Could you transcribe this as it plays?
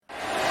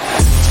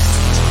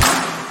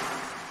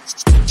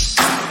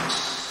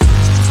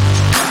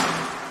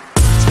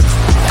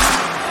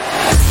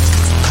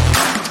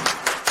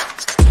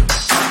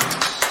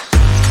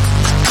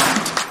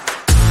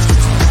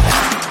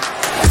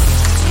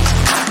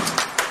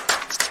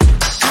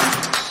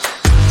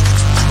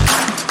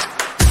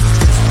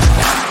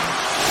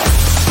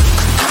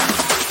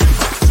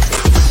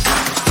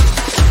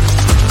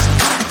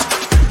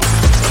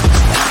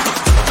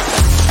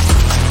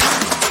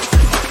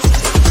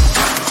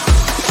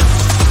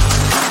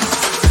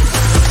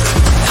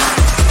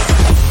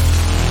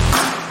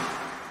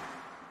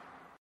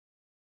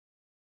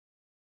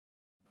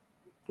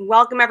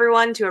Welcome,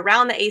 everyone, to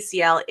Around the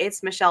ACL.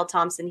 It's Michelle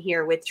Thompson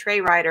here with Trey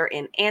Ryder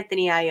and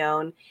Anthony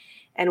Ione.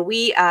 And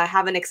we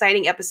have an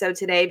exciting episode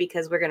today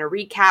because we're going to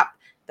recap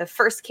the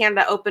first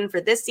Canada Open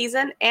for this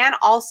season and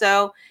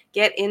also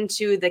get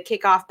into the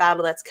kickoff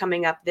battle that's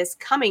coming up this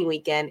coming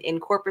weekend in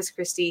Corpus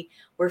Christi.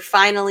 We're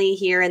finally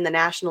here in the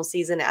national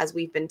season, as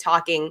we've been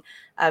talking,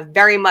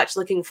 very much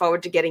looking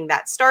forward to getting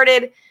that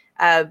started.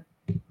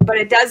 But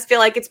it does feel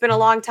like it's been a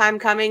long time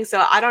coming.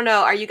 So I don't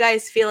know. Are you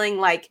guys feeling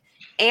like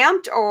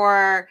amped,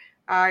 or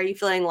are you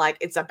feeling like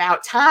it's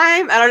about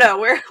time? I don't know.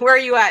 Where are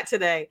you at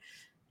today?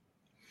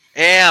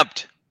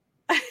 Amped.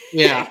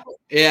 Yeah.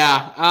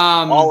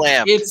 All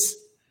amped.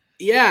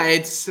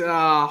 It's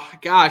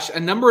a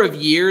number of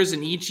years,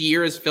 and each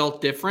year has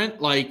felt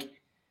different. Like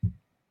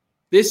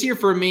this year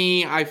for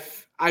me,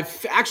 I've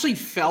actually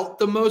felt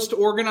the most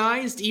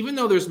organized, even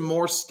though there's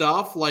more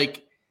stuff.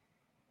 Like,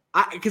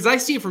 because I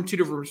see it from two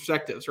different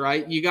perspectives,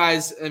 right? You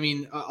guys, I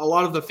mean, a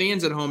lot of the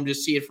fans at home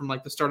just see it from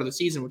like the start of the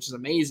season, which is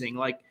amazing.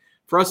 Like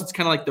for us, it's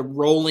kind of like the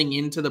rolling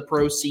into the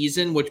pro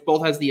season, which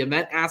both has the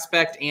event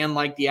aspect and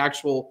like the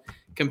actual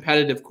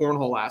competitive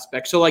cornhole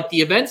aspect. So like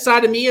the event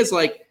side of me is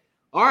like,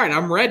 all right,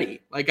 I'm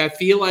ready. Like I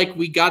feel like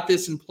we got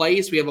this in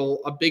place. We have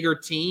a bigger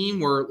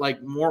team. We're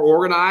like more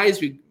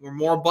organized. We're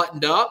more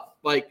buttoned up.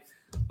 Like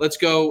let's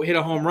go hit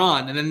a home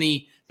run. And then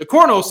the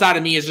cornhole side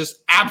of me is just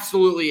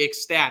absolutely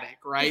ecstatic,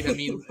 right? I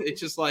mean, it's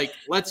just like,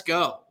 let's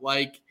go.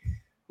 Like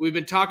we've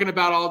been talking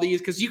about all these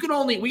because we can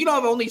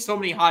have only so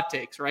many hot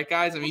takes, right,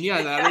 guys? I mean,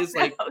 yeah, that is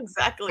like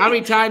exactly. How many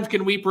times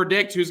can we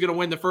predict who's going to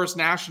win the first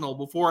national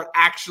before it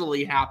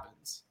actually happens?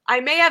 I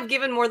may have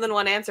given more than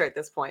one answer at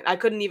this point. I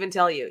couldn't even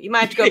tell you. You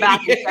might have to go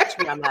back and catch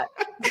me on that.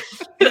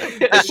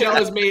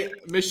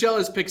 Michelle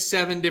has picked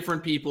 7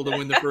 different people to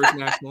win the first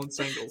national in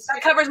singles.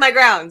 That covers my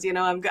grounds. You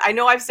know, I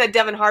know I've said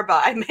Devin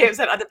Harbaugh. I may have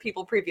said other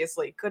people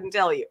previously. Couldn't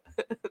tell you.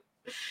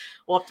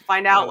 We'll have to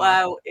find out.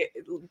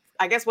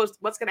 I guess what's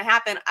going to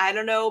happen. I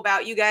don't know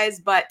about you guys,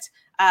 but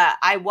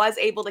I was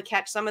able to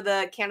catch some of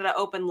the Canada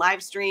Open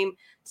live stream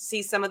to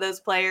see some of those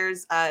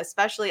players.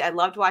 Especially, I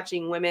loved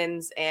watching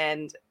women's,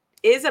 and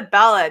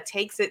Isabella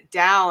takes it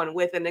down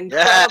with an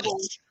incredible.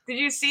 Yes. Did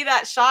you see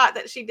that shot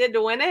that she did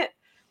to win it?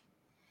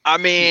 I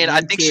mean,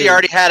 I think she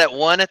already had it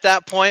won at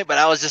that point, but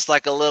I was just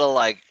like a little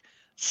like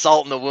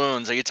salt in the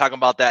wounds. Are you talking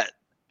about that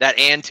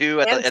and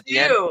two at the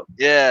end?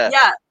 Yeah.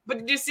 Yeah. But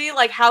did you see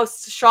like how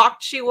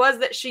shocked she was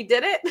that she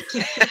did it?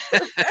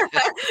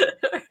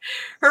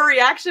 Her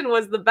reaction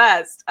was the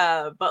best.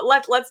 But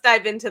let's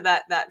dive into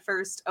that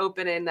first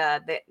Open in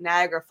the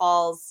Niagara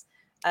Falls.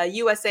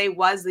 USA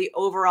was the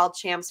overall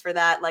champs for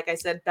that. Like I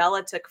said,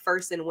 Bella took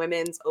first in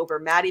women's over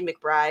Maddie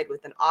McBride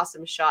with an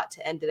awesome shot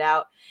to end it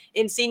out.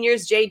 In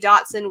seniors, Jay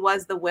Dotson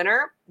was the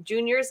winner.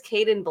 Juniors,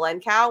 Caden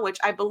Blencow, which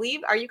I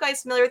believe, are you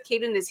guys familiar with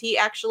Caden? Is he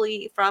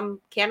actually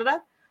from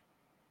Canada?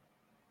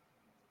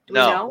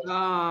 No.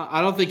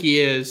 I don't think he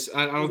is.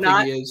 I don't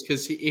think he is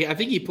because I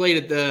think he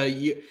played at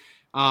the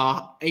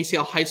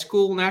ACL High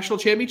School National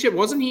Championship.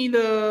 Wasn't he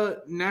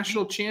the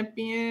national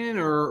champion?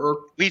 Or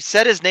we've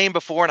said his name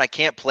before, and I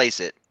can't place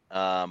it,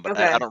 but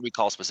okay. I don't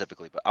recall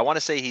specifically. But I want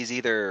to say he's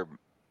either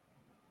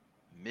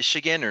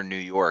Michigan or New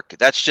York.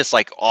 That's just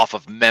like off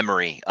of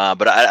memory.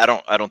 But I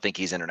don't think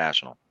he's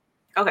international.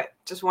 Okay,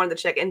 just wanted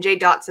to check. And Jay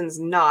Dotson's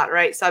not,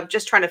 right? So I'm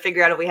just trying to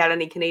figure out if we had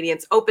any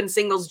Canadians. Open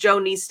singles, Joe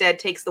Neisted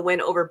takes the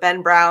win over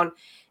Ben Brown,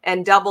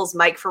 and doubles,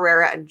 Mike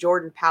Ferreira and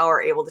Jordan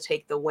Power able to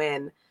take the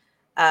win.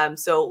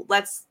 So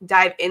let's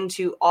dive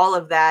into all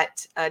of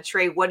that.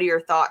 Trey, what are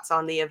your thoughts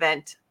on the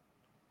event?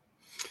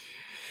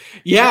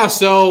 Yeah.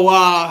 So,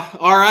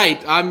 all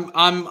right,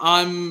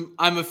 I'm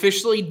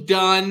officially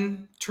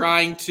done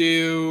trying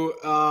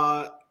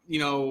to,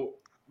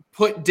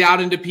 put doubt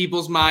into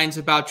people's minds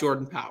about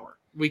Jordan Power.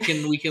 We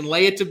can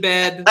lay it to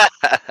bed.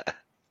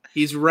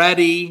 He's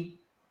ready.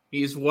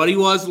 He's what he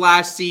was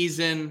last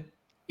season.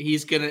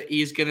 He's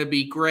gonna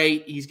be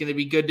great. He's gonna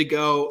be good to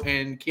go,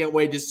 and can't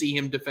wait to see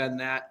him defend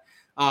that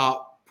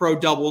pro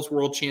doubles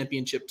world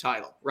championship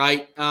title.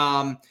 Right?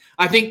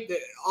 I think that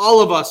all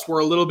of us were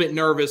a little bit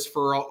nervous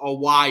for a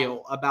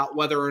while about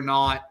whether or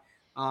not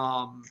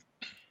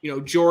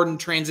Jordan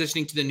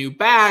transitioning to the new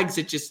bags.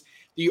 It just,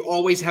 you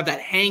always have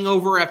that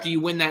hangover after you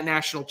win that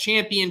national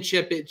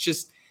championship. It's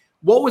just,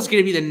 what was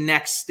going to be the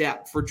next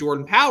step for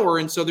Jordan Power?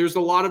 And so there's a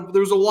lot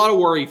of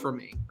worry for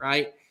me,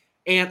 right?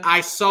 And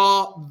I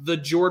saw the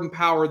Jordan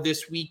Power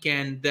this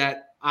weekend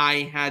that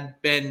I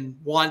had been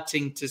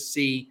wanting to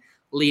see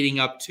leading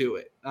up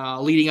to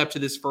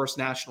this first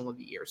national of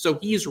the year. So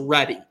he's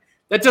ready.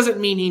 That doesn't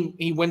mean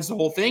he wins the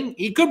whole thing.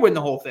 He could win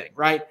the whole thing,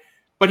 right?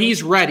 But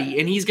he's ready,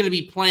 and he's going to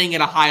be playing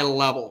at a high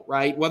level,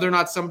 right? Whether or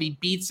not somebody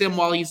beats him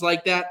while he's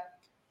like that,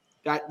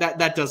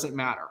 that doesn't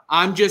matter.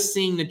 I'm just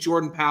seeing the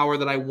Jordan Power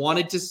that I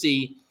wanted to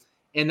see,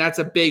 and that's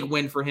a big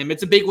win for him.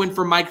 It's a big win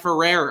for Mike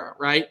Ferreira,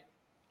 right?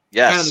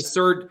 Yes. Kind of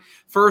the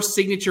first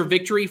signature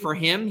victory for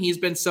him. He's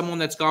been someone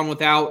that's gone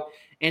without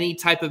any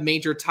type of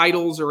major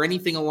titles or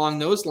anything along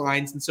those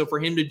lines, and so for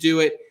him to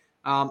do it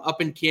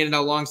up in Canada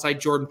alongside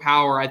Jordan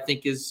Power, I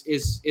think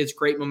is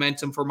great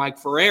momentum for Mike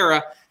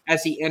Ferreira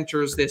as he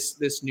enters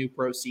this new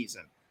pro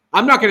season.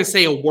 I'm not going to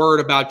say a word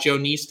about Joe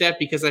Niestedt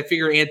because I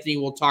figure Anthony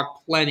will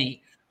talk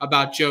plenty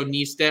about Joe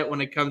Niestedt when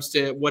it comes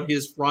to what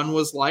his run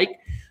was like.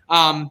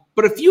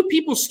 But a few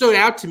people stood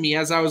out to me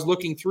as I was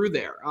looking through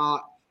there.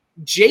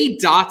 Jay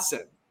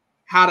Dotson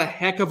had a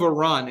heck of a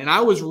run, and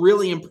I was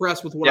really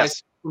impressed with what I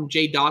saw from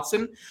Jay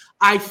Dotson.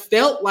 I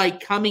felt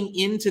like coming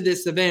into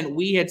this event,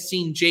 we had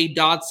seen Jay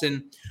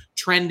Dotson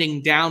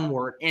trending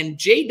downward, and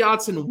Jay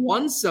Dotson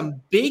won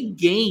some big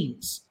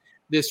games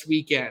this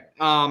weekend.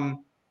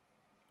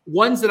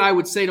 Ones that I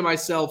would say to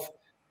myself,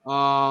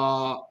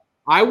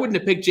 I wouldn't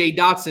have picked Jay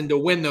Dotson to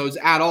win those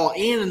at all.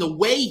 And in the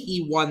way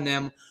he won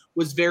them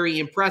was very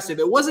impressive.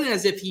 It wasn't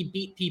as if he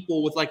beat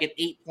people with like an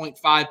 8.5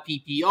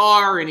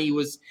 PPR and he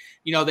was,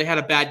 they had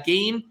a bad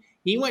game.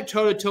 He went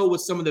toe-to-toe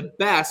with some of the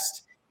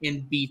best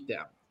and beat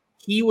them.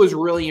 He was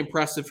really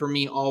impressive for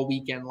me all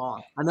weekend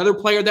long. Another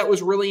player that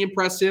was really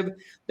impressive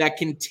that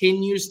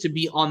continues to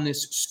be on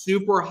this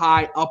super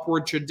high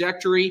upward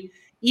trajectory,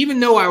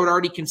 even though I would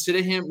already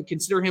consider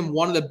him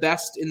one of the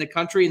best in the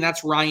country, and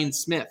that's Ryan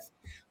Smith.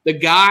 The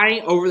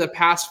guy over the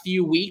past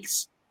few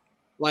weeks,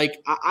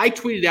 like I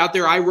tweeted out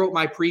there, I wrote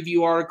my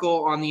preview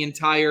article on the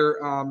entire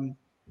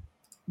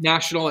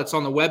national that's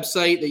on the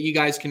website that you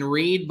guys can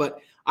read, but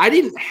I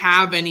didn't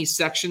have any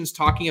sections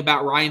talking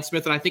about Ryan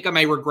Smith, and I think I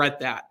may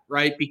regret that,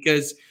 right?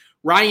 Because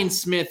Ryan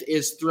Smith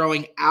is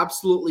throwing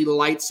absolutely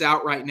lights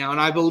out right now,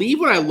 and I believe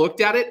when I looked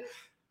at it,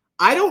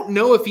 I don't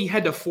know if he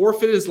had to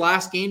forfeit his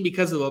last game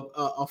because of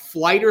a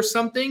flight or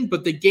something,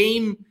 but the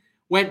game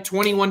went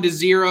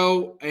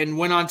 21-0 and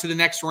went on to the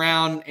next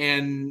round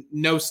and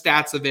no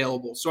stats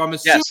available. So I'm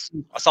assuming.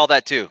 Yes, I saw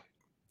that too.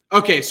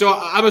 Okay, so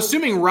I'm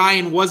assuming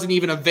Ryan wasn't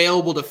even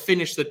available to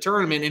finish the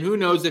tournament, and who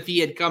knows if he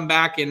had come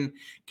back and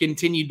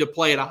continued to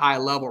play at a high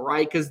level,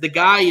 right? Because the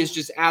guy is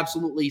just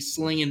absolutely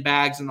slinging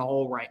bags in the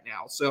hole right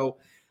now. So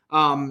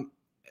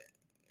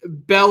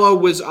Bella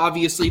was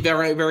obviously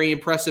very, very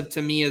impressive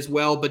to me as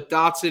well, but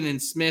Dotson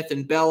and Smith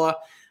and Bella,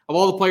 of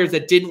all the players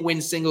that didn't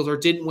win singles or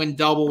didn't win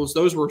doubles,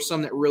 those were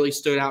some that really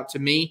stood out to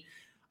me.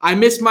 I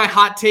missed my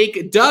hot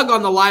take. Doug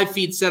on the live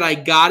feed said I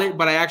got it,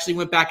 but I actually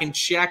went back and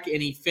checked,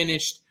 and he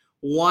finished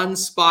one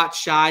spot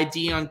shy,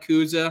 Dion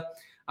Kuza.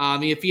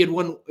 If he had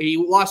won, he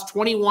lost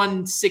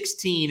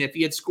 21-16. If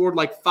he had scored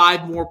like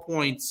 5 more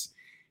points,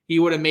 he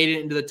would have made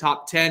it into the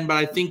top 10. But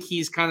I think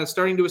he's kind of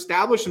starting to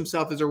establish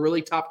himself as a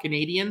really top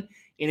Canadian,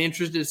 and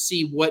interested to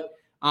see what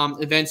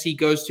events he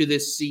goes to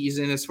this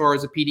season as far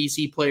as a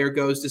PDC player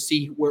goes, to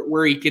see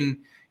where he can,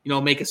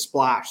 make a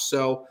splash.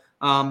 So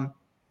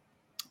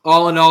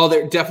all in all,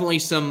 there definitely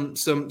some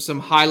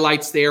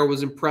highlights there.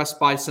 Was impressed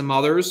by some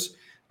others.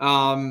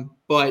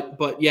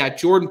 But yeah,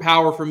 Jordan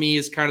Power for me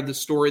is kind of the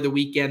story of the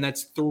weekend.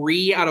 That's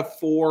 3 out of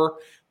 4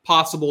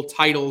 possible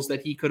titles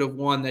that he could have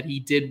won that he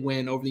did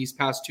win over these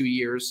past 2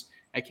 years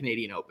at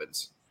Canadian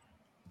Opens.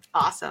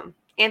 Awesome.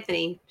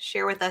 Anthony,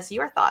 share with us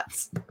your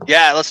thoughts.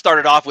 Yeah, let's start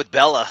it off with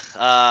Bella.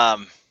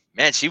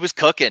 Man, she was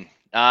cooking.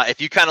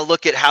 If you kind of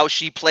look at how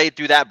she played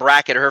through that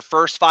bracket, her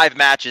first 5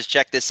 matches,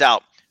 check this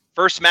out.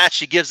 First match,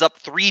 she gives up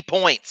 3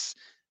 points.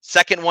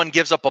 Second one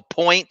gives up a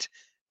point.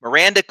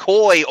 Miranda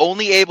Coy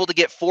only able to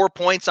get 4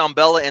 points on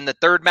Bella in the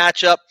third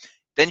matchup.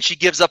 Then she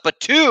gives up a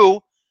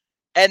 2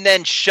 and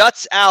then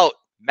shuts out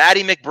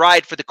Maddie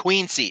McBride for the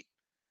queen seat.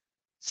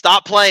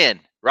 Stop playing,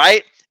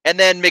 right? And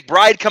then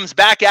McBride comes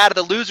back out of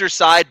the loser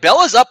side.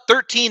 Bella's up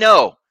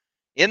 13-0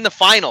 in the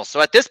finals.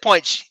 So at this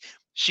point,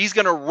 she's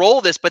going to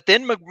roll this. But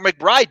then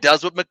McBride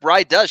does what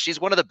McBride does. She's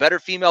one of the better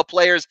female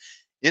players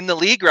in the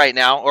league right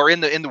now, or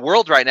in the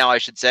world right now, I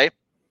should say.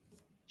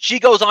 She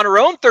goes on her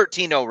own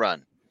 13-0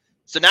 run.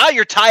 So now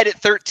you're tied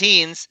at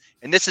 13s,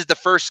 and this is the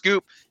first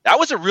scoop. That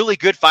was a really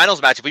good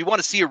finals match. If we want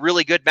to see a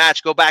really good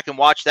match, go back and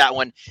watch that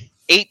one.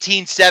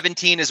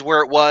 18-17 is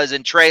where it was.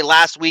 And Trey,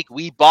 last week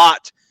we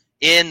bought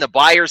in the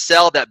buy or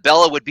sell that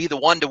Bella would be the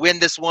one to win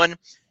this one.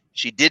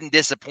 She didn't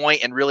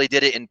disappoint and really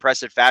did it in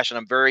impressive fashion.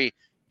 I'm very,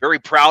 very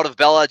proud of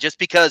Bella just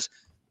because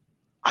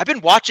I've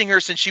been watching her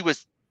since she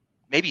was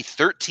maybe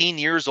 13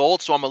 years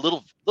old. So I'm a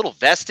little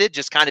vested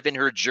just kind of in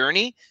her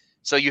journey.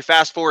 So you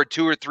fast forward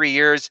 2 or 3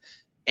 years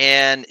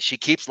and she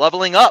keeps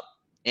leveling up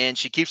and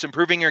she keeps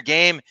improving her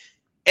game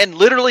and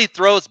literally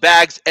throws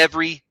bags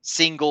every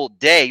single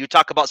day. You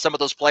talk about some of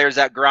those players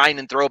that grind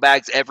and throw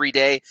bags every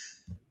day.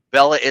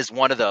 Bella is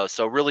one of those.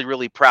 So really,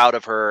 really proud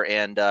of her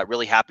and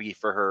really happy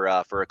for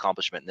her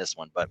accomplishment in this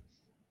one. But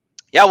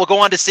yeah, we'll go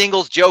on to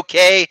singles. Joe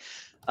K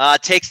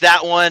takes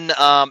that one.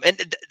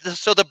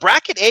 So the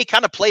bracket A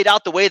kind of played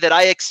out the way that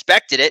I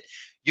expected it.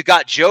 You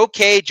got Joe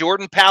K,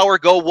 Jordan Power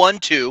go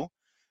 1-2.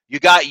 You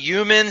got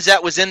Humans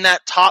that was in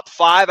that top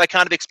 5. I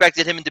kind of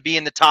expected him to be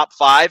in the top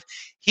 5.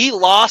 He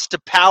lost to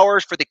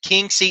Powers for the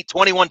king seat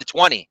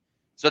 21-20.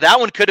 So that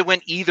one could have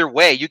went either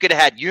way. You could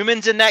have had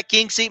Humans in that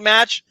king seat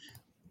match.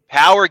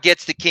 Power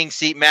gets the king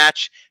seat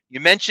match. You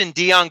mentioned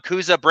Dion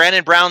Kuza.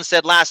 Brandon Brown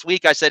said last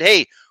week, I said,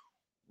 hey,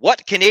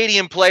 what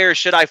Canadian player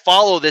should I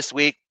follow this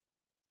week?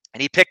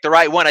 And he picked the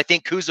right one. I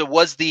think Kuza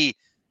was the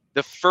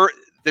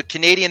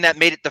Canadian that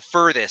made it the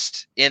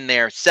furthest in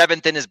there,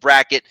 7th in his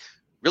bracket.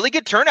 really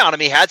good turnout. I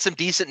mean, he had some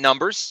decent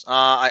numbers.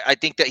 I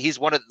think that he's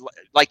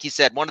like you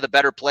said, one of the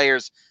better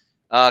players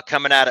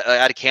coming out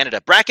of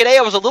Canada. Bracket A,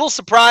 I was a little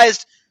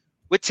surprised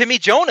with Timmy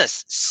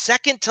Jonas,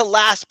 second to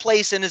last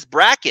place in his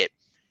bracket.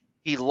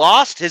 He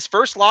lost. His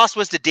first loss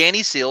was to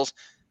Danny Seals.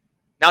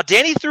 Now,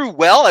 Danny threw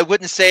well. I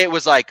wouldn't say it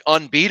was like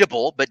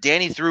unbeatable, but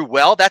Danny threw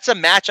well. That's a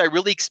match I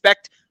really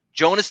expect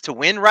Jonas to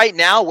win right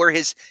now, where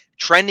he's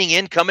trending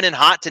in, coming in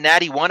hot to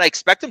Natty 1. I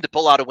expect him to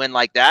pull out a win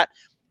like that.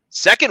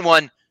 Second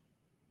one,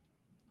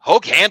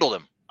 Hogue handled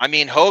him.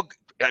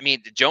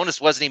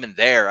 Jonas wasn't even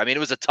there. I mean, it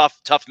was a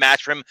tough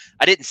match for him.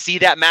 I didn't see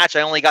that match.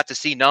 I only got to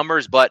see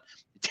numbers, but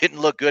it didn't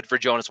look good for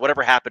Jonas,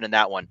 whatever happened in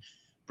that one.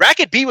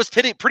 Bracket B was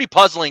pretty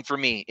puzzling for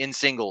me in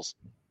singles.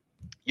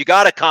 You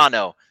got a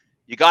Kano,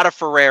 you got a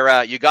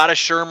Ferreira, you got a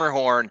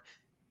Schermerhorn.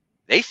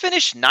 They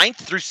finished 9th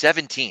through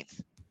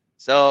 17th.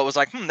 So it was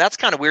like, that's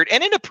kind of weird.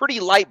 And in a pretty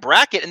light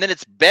bracket. And then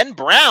it's Ben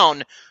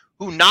Brown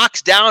who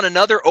knocks down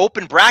another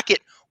open bracket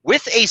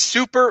with a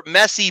super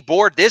messy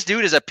board. This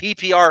dude is a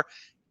PPR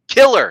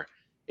killer.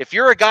 If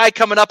you're a guy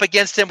coming up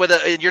against him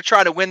and you're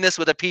trying to win this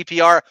with a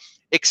PPR,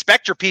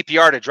 expect your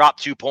PPR to drop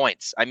 2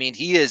 points. I mean,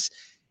 he's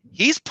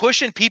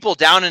pushing people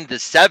down into the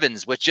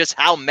 7s with just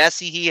how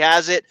messy he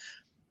has it.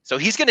 So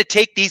he's going to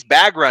take these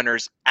bag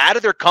runners out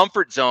of their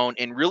comfort zone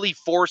and really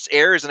force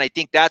errors, and I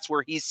think that's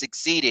where he's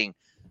succeeding.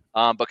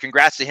 But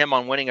congrats to him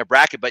on winning a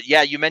bracket. But,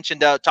 yeah, you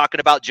mentioned talking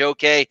about Joe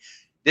K.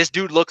 This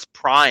dude looks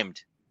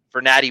primed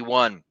for Natty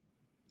 1.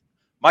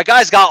 My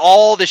guy's got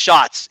all the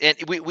shots, and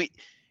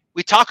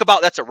we talk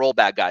about that's a roll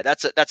bag guy.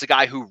 That's a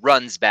guy who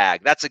runs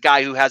bag. That's a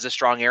guy who has a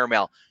strong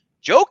airmail.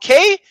 Joe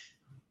K.,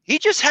 he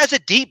just has a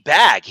deep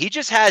bag. He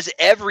just has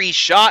every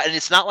shot, and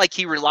it's not like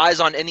he relies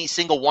on any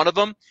single one of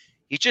them.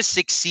 He just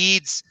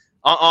succeeds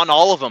on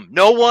all of them.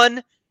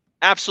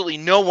 Absolutely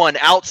no one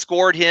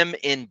outscored him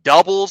in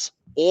doubles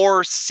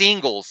or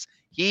singles.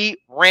 He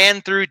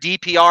ran through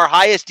DPR,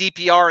 highest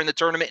DPR in the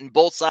tournament in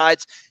both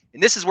sides,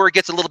 and this is where it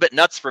gets a little bit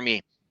nuts for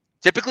me.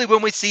 Typically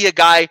when we see a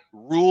guy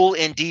rule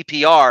in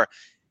DPR,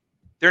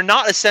 they're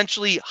not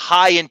essentially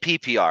high in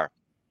PPR.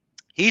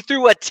 He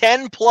threw a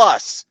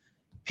 10-plus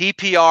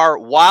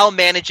PPR while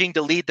managing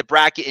to lead the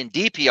bracket in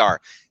DPR.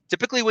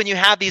 Typically, when you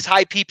have these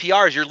high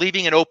PPRs, you're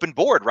leaving an open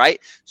board,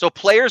 right? So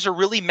players are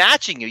really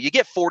matching you. You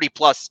get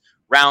 40-plus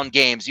round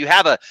games. You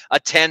have a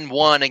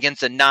 10-1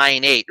 against a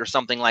 9-8 or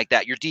something like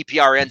that. Your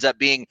DPR ends up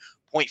being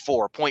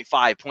 0.4, 0.5,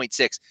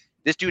 0.6.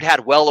 This dude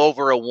had well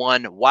over a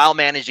 1 while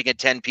managing a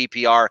 10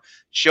 PPR,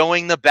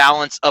 showing the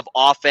balance of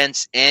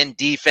offense and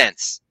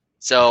defense.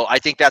 So I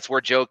think that's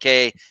where Joe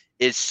K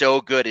is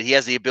so good. He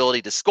has the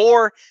ability to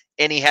score,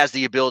 and he has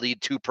the ability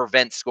to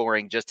prevent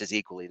scoring just as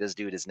equally. This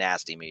dude is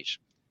nasty, Meesh.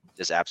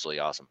 Just absolutely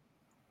awesome.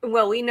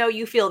 Well, we know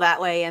you feel that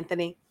way,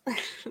 Anthony.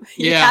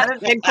 You Yeah.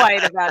 haven't been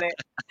quiet about it.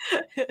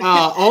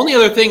 Only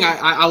other thing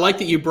I like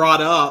that you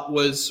brought up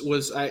was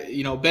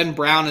Ben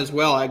Brown as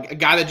well, a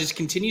guy that just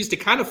continues to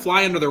kind of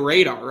fly under the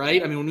radar,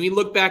 right? I mean, when we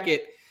look back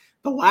at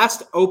the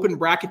last open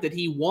bracket that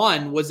he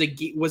won was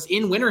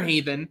in Winter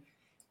Haven,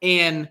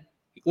 and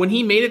when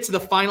he made it to the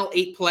final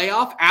 8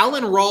 playoff,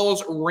 Alan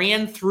Rawls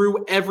ran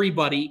through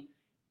everybody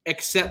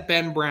except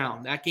Ben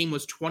Brown. That game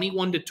was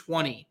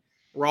 21-20.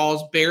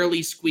 Rawls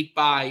barely squeaked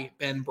by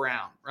Ben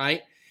Brown,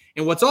 right?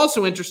 And what's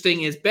also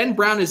interesting is Ben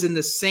Brown is in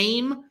the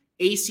same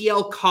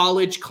ACL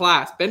college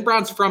class. Ben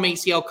Brown's from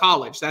ACL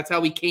college. That's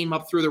how he came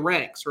up through the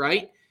ranks,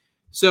 right?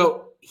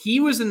 So he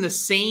was in the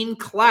same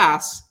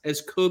class as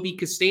Kobe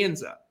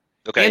Costanza.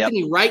 Okay,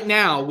 Anthony, right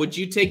now, would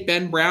you take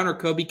Ben Brown or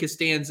Kobe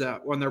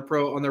Costanza on their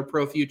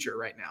pro future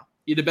right now?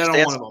 You'd bet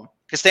on one of them.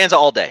 Costanza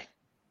all day.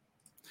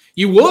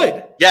 You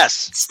would?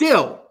 Yes.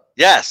 Still?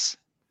 Yes.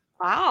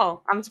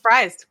 Wow, I'm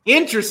surprised.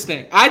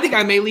 Interesting. I think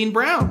I may lean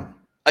Brown.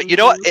 You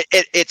know what?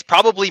 It's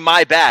probably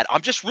my bad.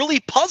 I'm just really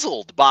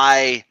puzzled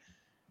by.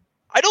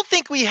 I don't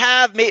think we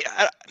have.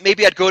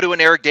 Maybe I'd go to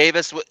an Eric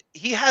Davis.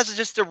 He has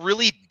just a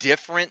really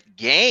different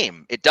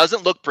game. It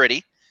doesn't look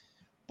pretty,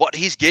 but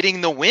he's getting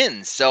the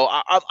wins. So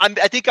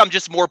I think I'm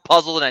just more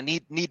puzzled, and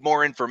I need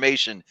more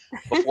information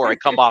before I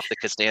come off the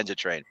Costanza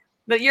train.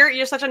 But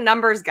you're such a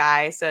numbers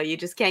guy, so you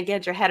just can't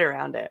get your head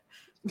around it.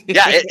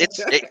 Yeah,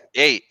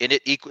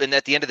 and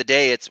at the end of the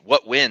day, it's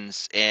what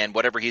wins, and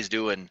whatever he's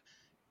doing,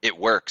 it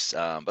works.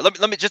 But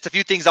let me just a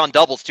few things on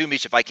doubles too,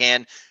 Meesh, if I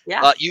can.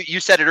 Yeah. You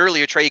said it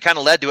earlier, Trey. You kind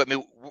of led to it. I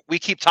mean, we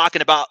keep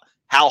talking about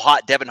how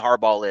hot Devin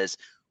Harbaugh is.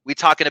 We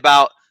talking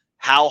about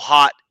how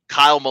hot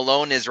Kyle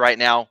Malone is right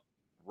now.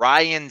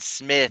 Ryan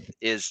Smith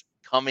is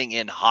coming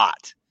in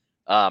hot.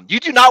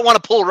 You do not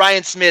want to pull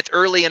Ryan Smith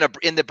early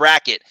in the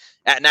bracket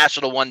at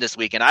National 1 this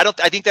weekend.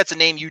 I think that's a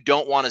name you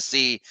don't want to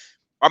see.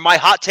 Or my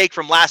hot take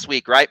from last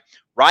week, right?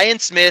 Ryan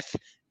Smith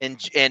and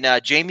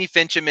Jamie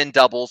Fincham in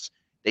doubles.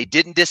 They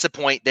didn't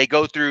disappoint. They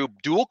go through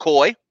dual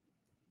koi.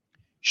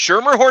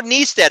 Schermerhorn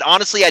Niestead.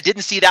 Honestly, I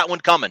didn't see that one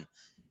coming.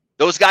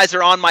 Those guys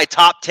are on my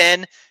top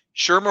 10.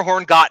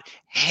 Schermerhorn got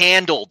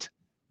handled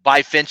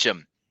by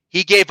Fincham.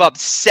 He gave up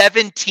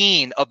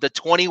 17 of the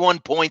 21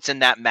 points in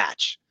that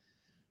match.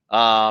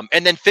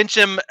 And then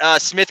Fincham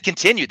Smith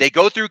continued. They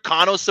go through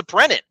Kano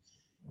Suprenant.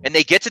 and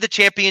they get to the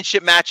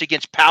championship match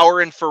against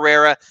Power and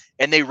Ferreira,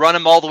 and they run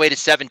them all the way to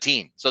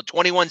 17. So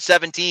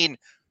 21-17,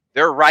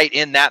 they're right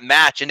in that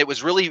match. And it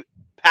was really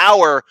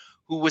Power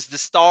who was the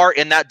star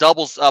in that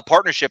doubles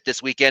partnership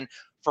this weekend.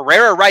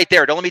 Ferreira right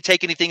there. Don't let me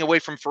take anything away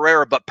from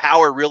Ferreira, but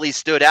Power really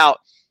stood out.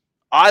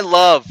 I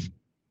love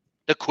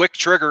the quick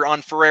trigger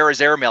on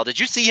Ferreira's airmail. Did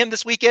you see him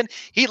this weekend?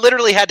 He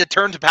literally had to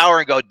turn to Power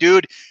and go,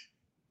 dude,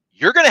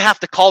 you're going to have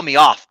to call me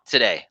off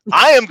today.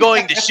 I am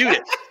going to shoot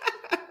it.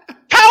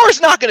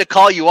 Power's not going to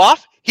call you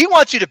off. He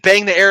wants you to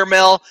bang the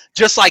airmail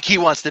just like he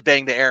wants to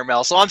bang the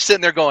airmail. So I'm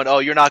sitting there going, oh,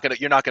 you're not going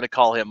to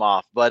call him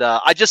off. But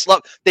I just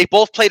love, they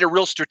both played a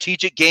real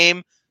strategic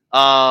game.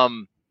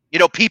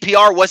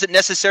 PPR wasn't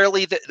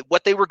necessarily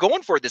what they were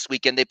going for this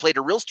weekend. They played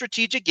a real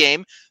strategic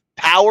game.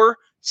 Power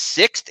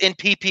 6th in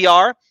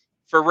PPR.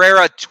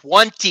 Ferreira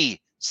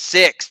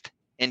 26th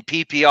in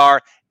PPR.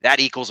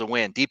 That equals a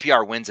win.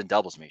 DPR wins in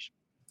doubles, Meesh.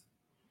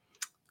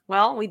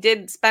 Well, we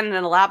did spend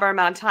an elaborate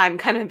amount of time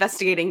kind of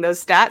investigating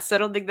those stats, so I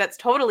don't think that's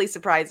totally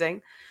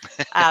surprising.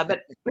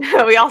 But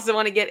we also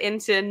want to get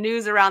into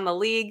news around the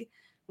league.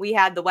 We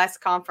had the West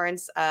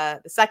Conference,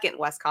 the second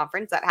West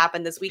Conference that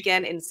happened this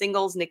weekend. In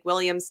singles, Nick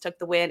Williams took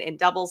the win. In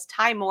doubles,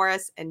 Ty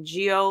Morris and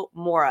Gio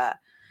Mora.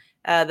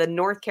 The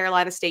North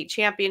Carolina State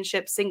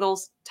Championship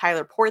singles,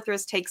 Tyler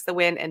Porthras takes the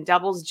win. And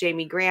doubles,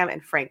 Jamie Graham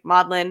and Frank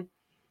Maudlin.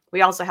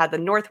 We also had the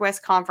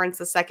Northwest Conference,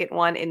 the second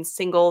one. In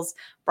singles,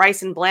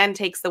 Bryson Bland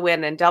takes the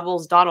win. And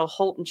doubles, Donald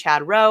Holt and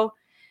Chad Rowe.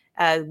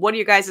 What are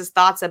your guys'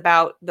 thoughts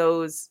about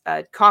those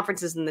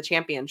conferences in the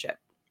championship?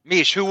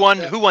 Meesh, who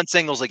won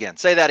singles again?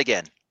 Say that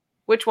again.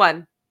 Which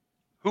one?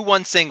 Who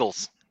won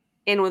singles?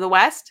 In with the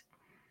West?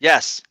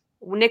 Yes.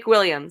 Nick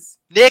Williams.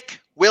 Nick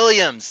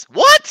Williams.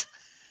 What?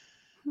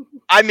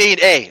 I mean,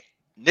 hey,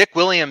 Nick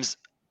Williams,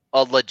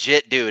 a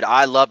legit dude.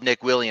 I love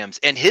Nick Williams.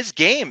 And his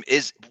game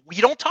is,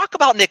 you don't talk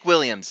about Nick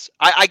Williams.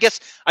 I guess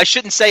I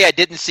shouldn't say I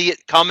didn't see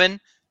it coming.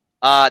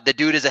 The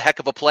dude is a heck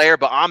of a player,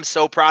 but I'm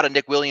so proud of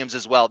Nick Williams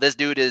as well. This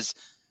dude's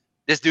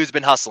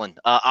been hustling.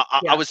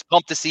 I was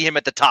pumped to see him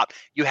at the top.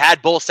 You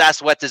had both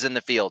Sassuetas in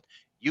the field.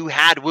 You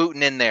had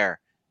Wooten in there.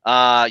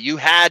 You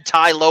had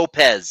Ty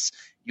Lopez.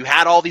 You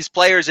had all these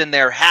players in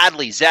there.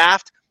 Hadley,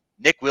 Zaft,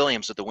 Nick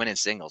Williams with the win in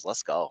singles.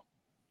 Let's go.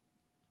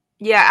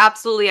 Yeah,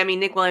 absolutely. I mean,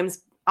 Nick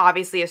Williams,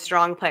 obviously a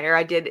strong player.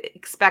 I did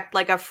expect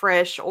like a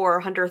Frisch or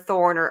Hunter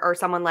Thorne or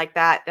someone like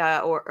that,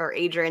 or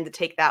Adrian to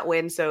take that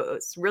win. So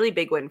it's a really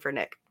big win for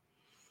Nick.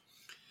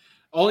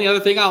 Only other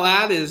thing I'll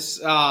add is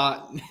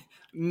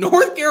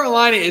North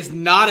Carolina is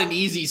not an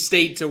easy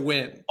state to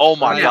win. Oh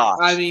my gosh.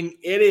 I mean,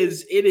 it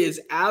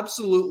is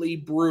absolutely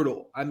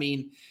brutal. I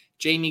mean,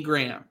 Jamie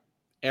Graham,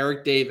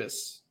 Eric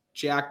Davis,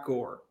 Jack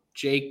Gore,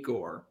 Jake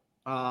Gore,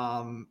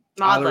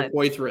 Tyler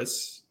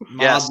Poitras,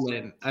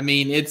 Maudlin. Yes. I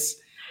mean,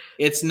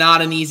 it's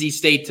not an easy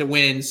state to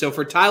win. So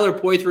for Tyler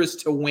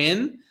Poitras to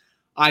win,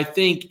 I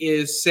think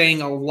is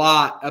saying a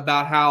lot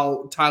about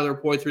how Tyler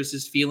Poitras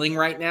is feeling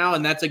right now.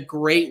 And that's a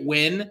great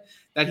win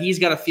that he's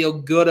got to feel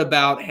good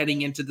about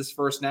heading into this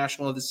first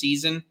national of the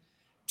season.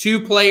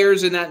 2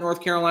 players in that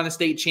North Carolina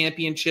State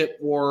Championship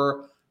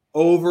were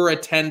over a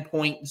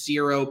 10.0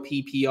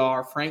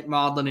 PPR. Frank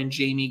Maudlin and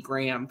Jamie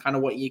Graham, kind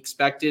of what you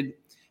expected.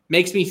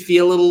 Makes me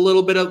feel a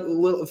little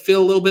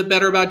bit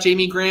better about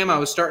Jamie Graham. I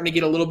was starting to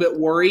get a little bit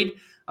worried.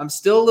 I'm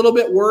still a little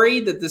bit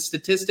worried that the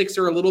statistics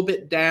are a little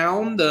bit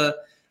down. The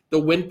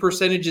win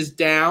percentage is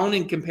down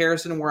in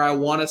comparison to where I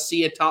want to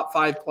see a top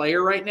 5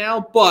 player right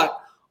now. But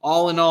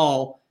all in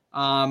all,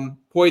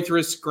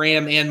 Poitras,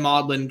 Graham, and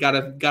Maudlin got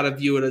to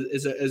view it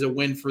as a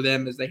win for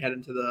them as they head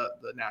into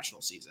the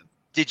national season.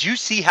 Did you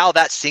see how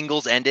that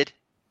singles ended?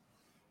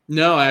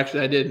 No,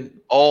 actually, I didn't.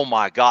 Oh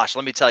my gosh!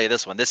 Let me tell you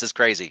this one. This is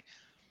crazy.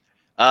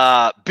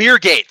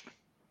 Beergate.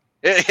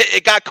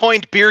 It got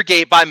coined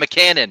Beergate by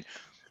McCannon.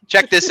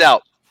 Check this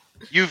out.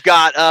 You've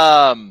got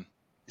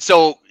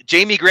so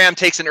Jamie Graham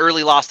takes an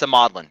early loss to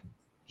Maudlin.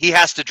 He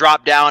has to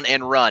drop down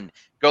and run.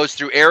 Goes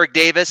through Eric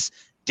Davis,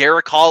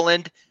 Derek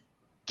Holland,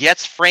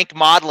 gets Frank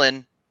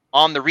Maudlin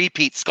on the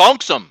repeat,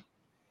 skunks him.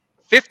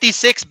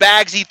 56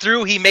 bags he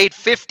threw. He made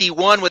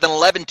 51 with an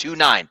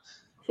 11.29.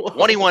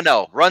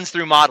 21-0. Runs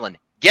through Maudlin.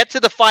 Get to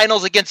the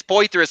finals against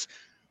Poitras.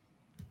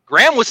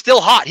 Graham was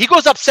still hot. He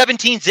goes up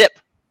 17-zip.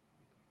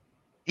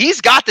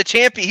 He's got the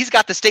champion. He's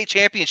got the state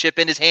championship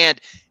in his hand,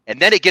 and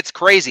then it gets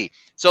crazy.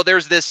 So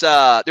there's this.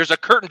 There's a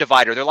curtain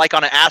divider. They're like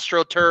on an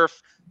AstroTurf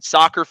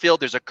soccer field.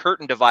 There's a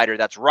curtain divider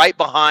that's right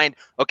behind.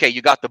 Okay,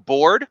 you got the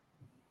board.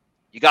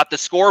 You got the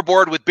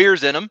scoreboard with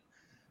beers in them.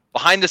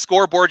 Behind the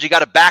scoreboard, you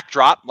got a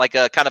backdrop, like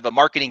a kind of a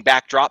marketing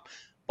backdrop.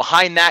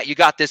 Behind that, you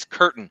got this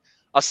curtain.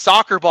 A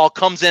soccer ball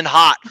comes in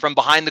hot from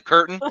behind the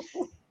curtain.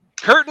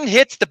 Curtain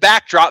hits the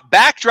backdrop.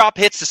 Backdrop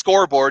hits the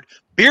scoreboard.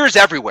 Beer's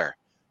everywhere.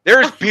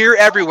 There's beer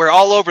everywhere,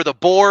 all over the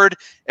board.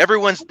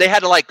 They had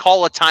to like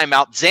call a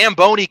timeout.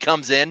 Zamboni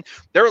comes in.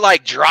 They're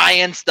like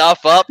drying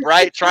stuff up,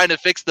 right? Trying to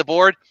fix the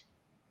board.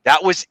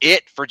 That was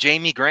it for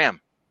Jamie Graham.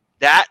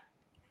 That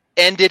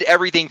ended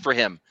everything for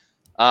him.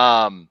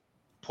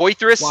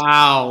 Poitras,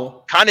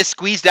 wow, kind of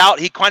squeezed out.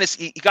 He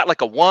got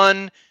like a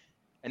 1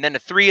 and then a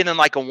 3 and then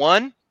like a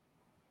 1.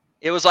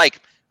 It was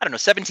like, I don't know,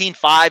 17-5,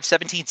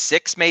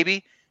 17-6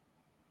 maybe.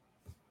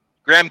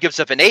 Graham gives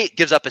up an 8,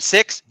 gives up a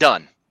 6,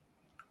 done.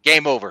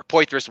 Game over.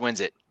 Poitras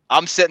wins it.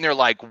 I'm sitting there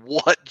like,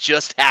 what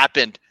just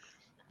happened?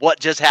 What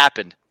just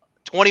happened?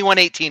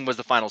 21-18 was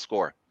the final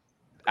score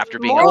after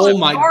being. Oh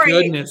my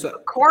goodness!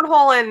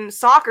 Cornhole and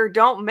soccer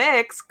don't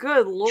mix.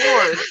 Good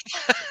Lord.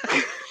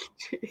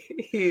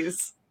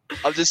 Jeez.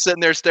 I'm just sitting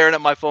there staring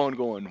at my phone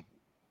going,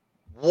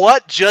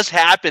 what just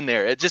happened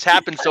there? It just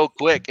happened so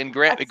quick. And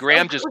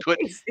Graham just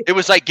couldn't. It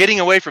was like getting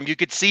away from. You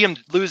could see him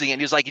losing it.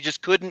 And he was like, he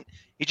just couldn't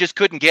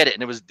get it.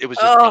 And it was just.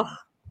 Oh,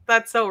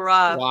 that's so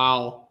rough.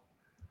 Wow.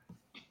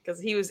 Because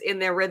he was in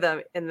their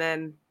rhythm and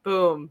then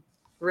boom,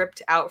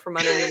 ripped out from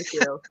underneath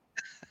you.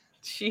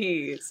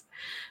 Jeez.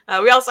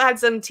 We also had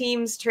some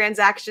teams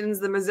transactions.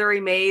 The Missouri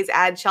Mays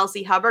add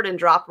Chelsea Hubbard and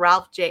drop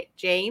Ralph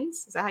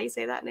James. Is that how you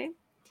say that name?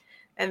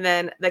 And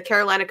then the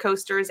Carolina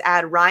Coasters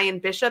add Ryan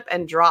Bishop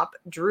and drop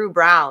Drew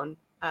Brown.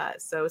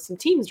 So some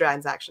teams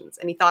transactions.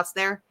 Any thoughts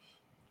there?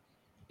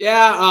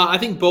 Yeah, I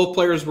think both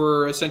players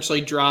were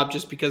essentially dropped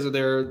just because of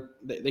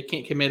they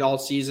can't commit all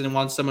season and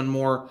want someone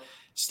more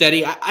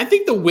steady. I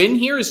think the win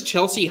here is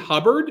Chelsea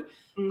Hubbard.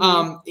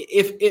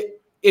 Mm-hmm.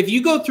 If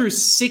you go through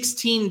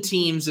 16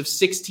 teams of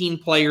 16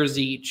 players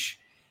each,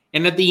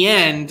 and at the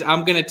end,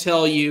 I'm going to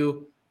tell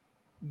you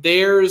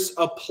there's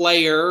a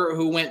player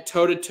who went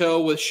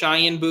toe-to-toe with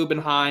Cheyenne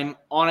Bubenheim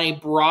on a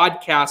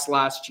broadcast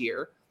last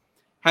year,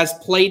 has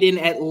played in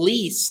at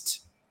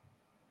least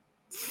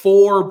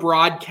 4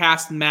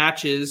 broadcast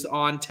matches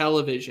on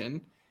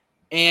television,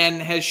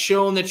 and has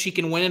shown that she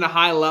can win at a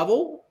high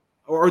level,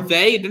 or it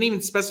didn't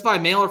even specify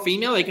male or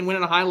female, they can win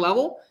at a high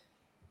level,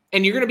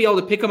 and you're going to be able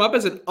to pick them up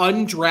as an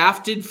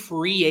undrafted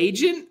free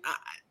agent?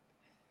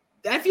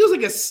 That feels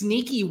like a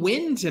sneaky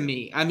win to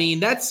me. I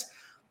mean,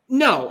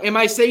 no. Am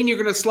I saying you're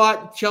going to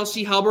slot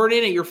Chelsea Hubbard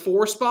in at your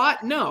 4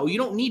 spot? No, you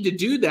don't need to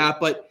do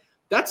that, but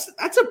that's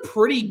a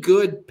pretty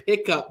good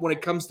pickup when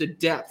it comes to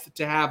depth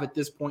to have at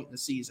this point in the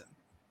season.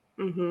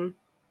 Mm-hmm.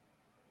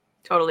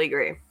 Totally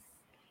agree.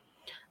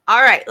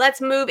 All right,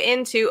 let's move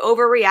into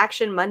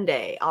Overreaction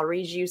Monday. I'll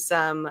read you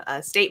some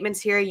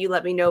statements here. You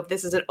let me know if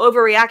this is an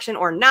overreaction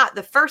or not.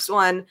 The first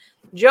one,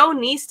 Joe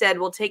Neested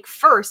will take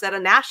first at a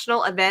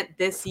national event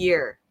this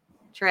year.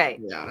 Trey.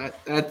 Yeah,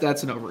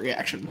 that's an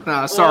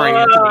overreaction. Sorry,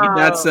 Anthony.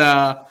 That's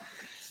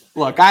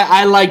look.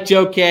 I like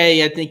Joe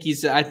K. I think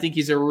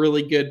he's a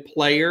really good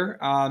player.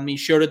 He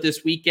showed it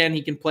this weekend.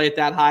 He can play at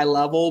that high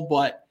level,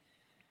 but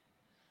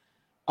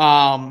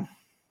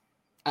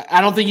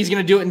I don't think he's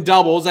going to do it in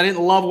doubles. I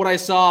didn't love what I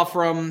saw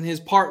from his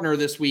partner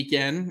this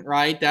weekend.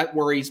 Right, that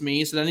worries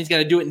me. So then he's got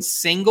to do it in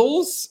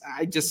singles.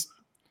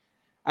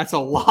 That's a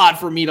lot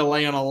for me to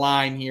lay on a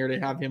line here to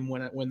have him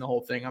win the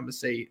whole thing. I'm going to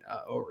say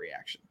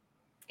overreaction.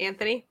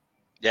 Anthony?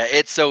 Yeah,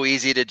 it's so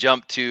easy to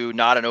jump to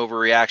not an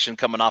overreaction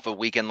coming off a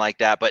weekend like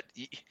that, but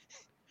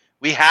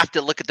we have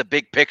to look at the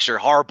big picture.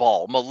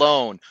 Harbaugh,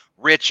 Malone,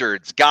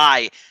 Richards,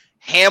 Guy,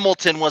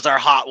 Hamilton was our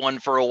hot one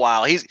for a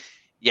while.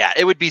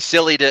 It would be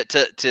silly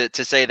to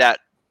say that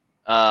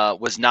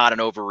was not an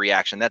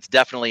overreaction. That's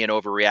definitely an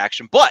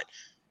overreaction. But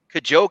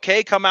could Joe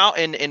K come out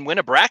and win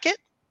a bracket?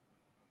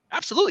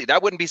 Absolutely.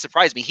 That wouldn't be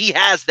surprising me. He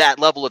has that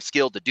level of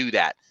skill to do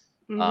that.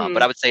 Mm-hmm.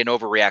 But I would say an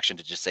overreaction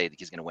to just say that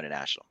he's going to win a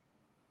national.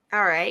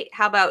 All right.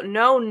 How about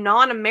no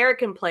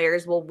non-American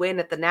players will win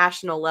at the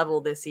national level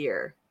this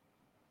year?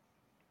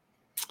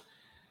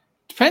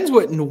 Depends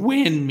what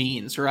win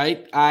means,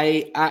 right?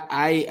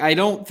 I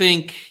don't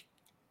think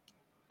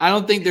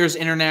there's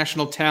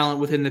international talent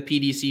within the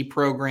PDC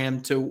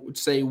program to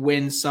say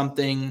win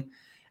something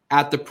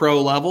at the pro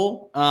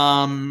level.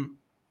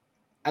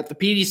 At the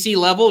PDC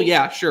level,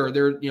 yeah, sure.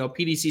 There,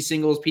 PDC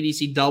singles,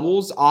 PDC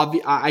doubles.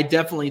 I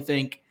definitely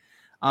think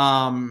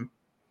that.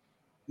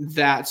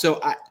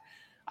 So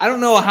I don't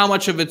know how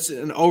much of it's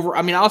an over.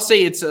 I mean, I'll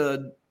say it's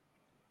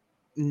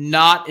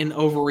not an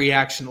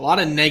overreaction. A lot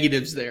of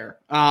negatives there.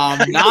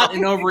 Not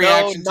an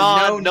overreaction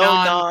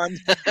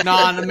to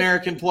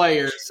non-American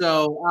players.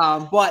 So,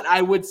 but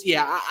I would,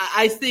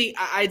 I think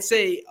I'd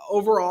say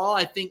overall,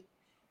 I think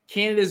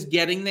Canada's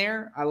getting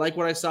there. I like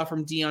what I saw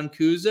from Dion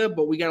Kuza,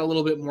 but we got a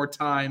little bit more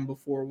time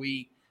before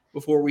we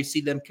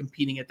see them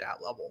competing at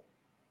that level.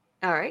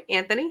 All right,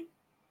 Anthony.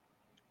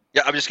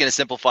 Yeah, I'm just going to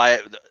simplify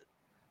it.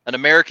 An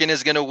American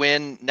is going to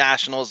win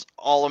nationals.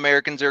 All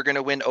Americans are going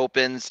to win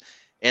opens,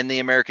 and the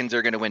Americans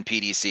are going to win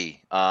PDC.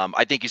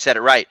 I think you said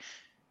it right.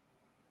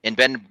 And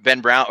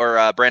Ben Brown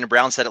or Brandon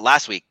Brown said it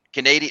last week.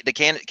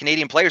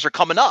 Canadian players are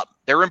coming up.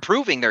 They're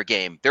improving their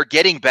game. They're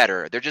getting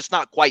better. They're just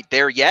not quite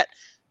there yet.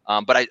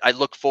 But I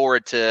look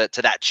forward to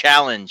that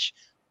challenge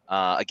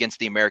against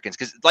the Americans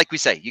because, like we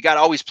say, you got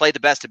to always play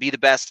the best to be the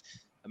best.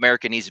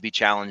 America needs to be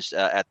challenged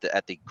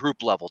at the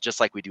group level,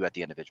 just like we do at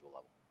the individual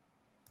level.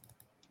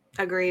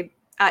 Agreed.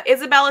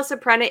 Isabella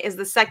Soprena is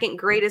the second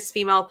greatest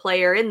female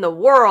player in the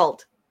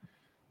world.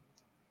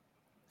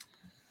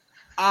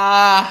 So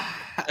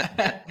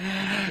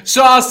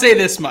I'll say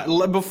this much.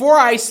 Before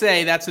I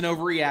say that's an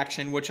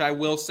overreaction, which I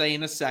will say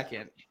in a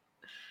second,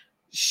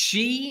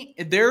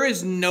 there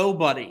is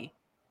nobody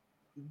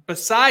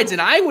besides,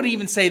 and I would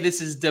even say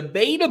this is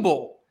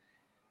debatable,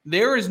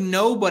 there is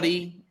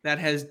nobody that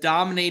has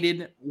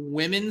dominated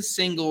women's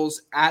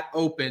singles at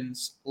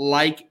Opens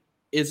like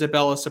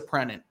Isabella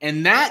Soprenin.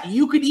 And that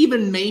you could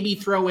even maybe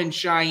throw in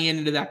Cheyenne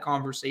into that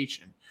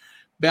conversation.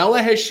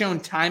 Bella has shown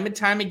time and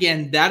time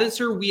again that is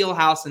her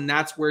wheelhouse, and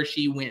that's where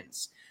she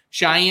wins.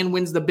 Cheyenne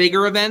wins the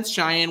bigger events.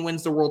 Cheyenne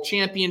wins the world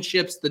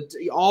championships,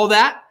 all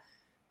that.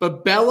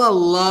 But Bella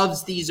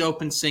loves these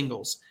open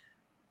singles.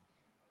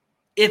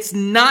 It's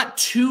not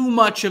too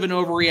much of an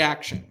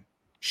overreaction.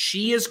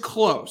 She is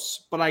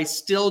close, but I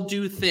still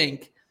do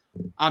think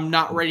I'm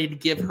not ready to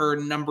give her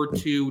number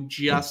 2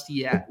 just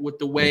yet with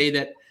the way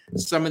that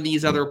some of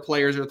these other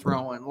players are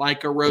throwing,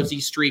 like a Rosie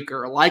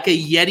Streaker, like a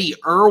Yeti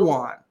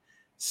Irwan,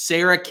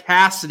 Sarah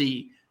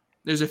Cassidy.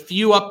 There's a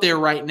few up there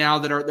right now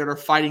that are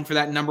fighting for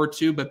that number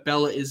 2, but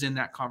Bella is in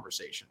that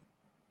conversation.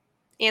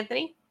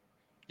 Anthony?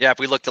 Yeah, if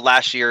we look to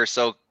last year,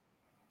 so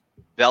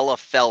Bella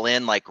fell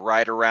in like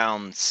right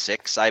around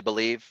 6, I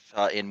believe,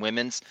 in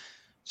women's.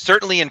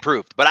 Certainly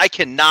improved, but I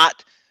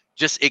cannot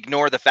just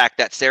ignore the fact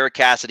that Sarah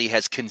Cassidy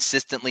has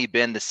consistently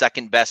been the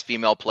second best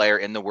female player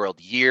in the world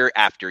year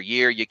after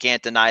year. You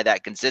can't deny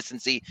that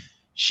consistency.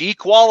 She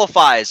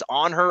qualifies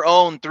on her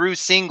own through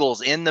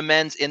singles in the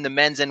men's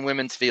and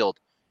women's field.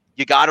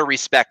 You got to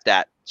respect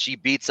that. She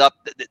beats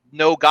up.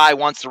 No guy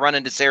wants to run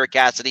into Sarah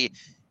Cassidy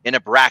in a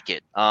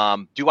bracket.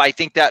 Do I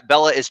think that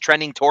Bella is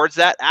trending towards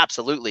that?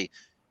 Absolutely.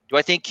 Do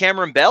I think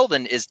Cameron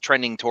Belvin is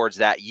trending towards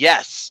that?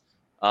 Yes.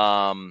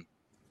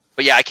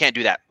 But yeah, I can't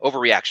do that.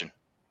 Overreaction.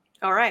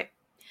 All right.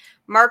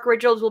 Mark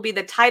Richards will be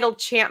the title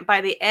champ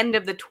by the end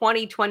of the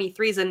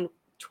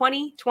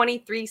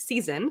 2023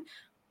 season,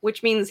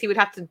 which means he would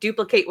have to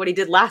duplicate what he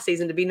did last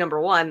season to be number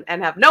 1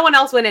 and have no one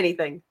else win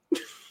anything.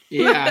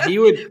 Yeah, he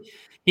would.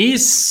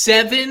 He's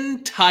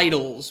 7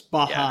 titles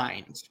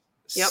behind.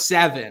 Yeah. Yep.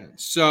 7.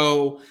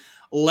 So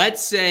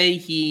let's say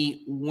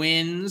he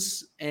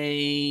wins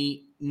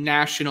a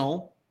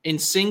national in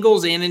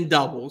singles and in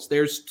doubles.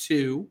 There's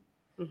 2.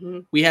 Mm-hmm.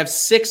 We have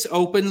 6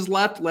 opens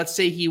left. Let's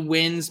say he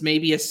wins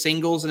maybe a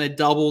singles and a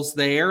doubles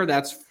there.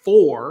 That's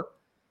 4.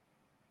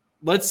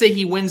 Let's say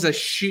he wins 2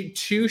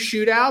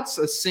 shootouts,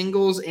 a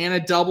singles and a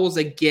doubles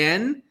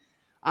again.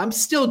 I'm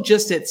still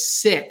just at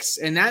 6,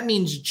 and that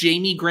means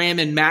Jamie Graham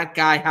and Matt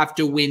Guy have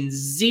to win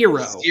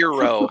 0.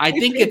 I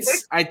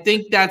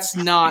think that's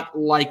not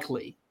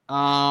likely.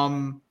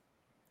 So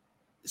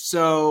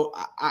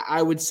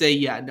I would say,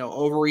 no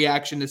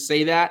overreaction to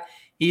say that.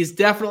 He's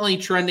definitely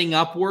trending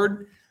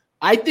upward.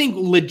 I think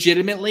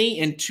legitimately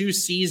in 2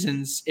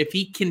 seasons, if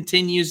he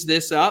continues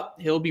this up,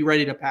 he'll be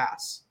ready to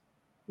pass.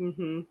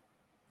 Mm-hmm.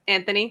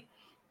 Anthony?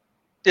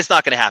 It's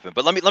not going to happen,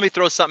 but let me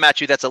throw something at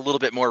you that's a little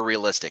bit more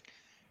realistic.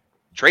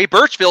 Trey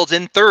Birchfield's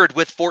in 3rd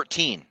with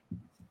 14.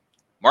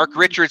 Mark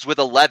Richards with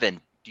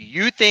 11. Do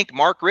you think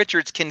Mark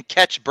Richards can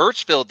catch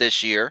Birchfield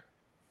this year?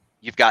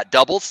 You've got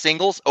doubles,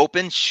 singles,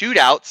 open,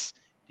 shootouts.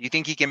 Do you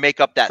think he can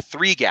make up that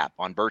 3 gap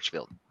on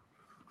Birchfield?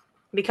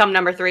 Become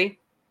number 3?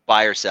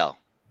 Buy or sell?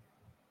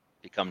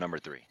 Become number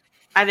 3.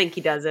 I think he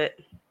does it.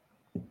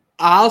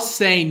 I'll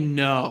say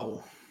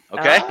no.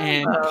 Okay.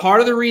 And part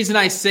of the reason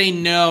I say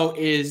no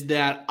is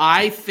that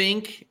I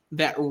think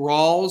that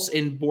Rawls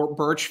and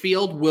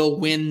Birchfield will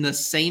win the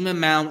same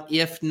amount,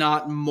 if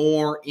not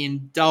more,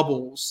 in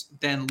doubles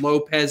than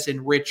Lopez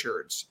and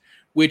Richards,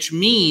 which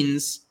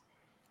means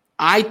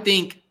I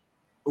think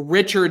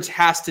Richards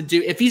has to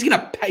do, if he's going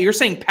to, you're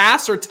saying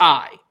pass or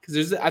tie?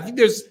 Because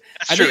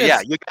that's true.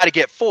 Yeah, you got to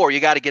get 4. You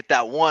got to get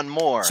that 1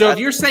 more. So if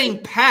you're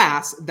saying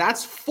pass,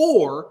 that's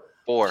 4.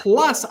 4.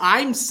 Plus,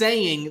 I'm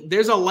saying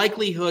there's a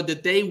likelihood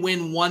that they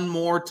win 1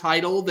 more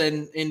title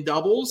than in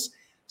doubles.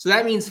 So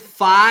that means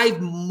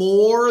 5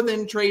 more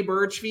than Trey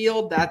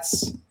Birchfield.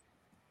 That's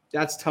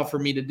tough for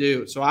me to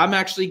do. So I'm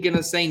actually going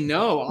to say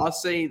no. I'll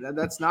say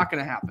that's not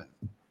going to happen.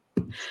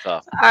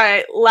 All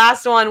right,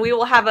 last one. We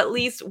will have at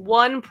least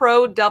 1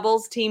 pro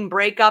doubles team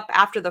breakup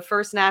after the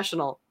first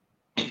national.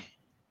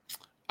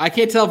 I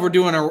can't tell if we're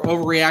doing an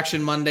overreaction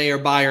Monday or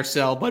buy or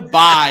sell, but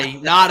buy,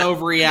 not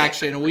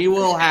overreaction. We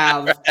will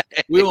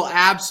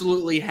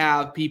absolutely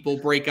have people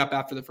break up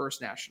after the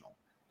first national,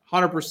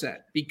 100%,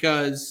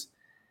 because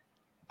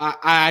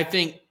I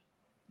think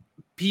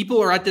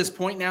people are at this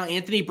point now.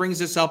 Anthony brings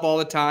this up all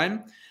the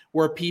time,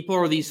 where people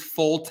are these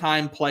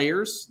full-time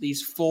players,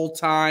 these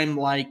full-time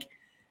like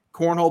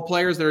cornhole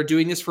players that are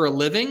doing this for a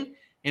living,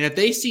 and if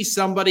they see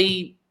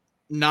somebody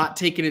not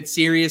taking it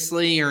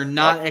seriously or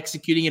not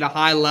executing at a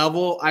high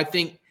level, I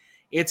think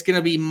it's going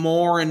to be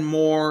more and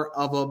more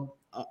of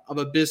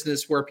a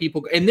business where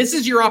people, and this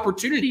is your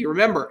opportunity.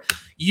 Remember,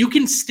 you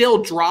can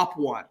still drop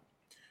one.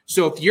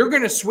 So if you're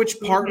going to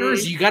switch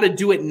partners, you got to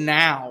do it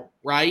now,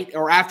 right?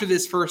 Or after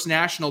this first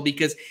national,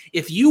 because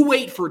if you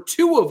wait for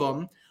 2 of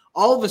them,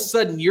 all of a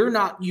sudden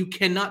you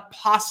cannot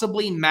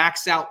possibly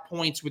max out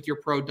points with your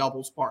pro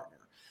doubles partner.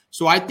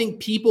 So I think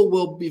people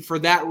will be, for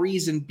that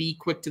reason, be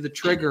quick to the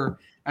trigger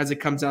as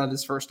it comes out of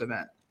this first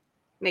event.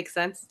 Makes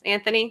sense.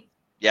 Anthony?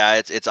 Yeah,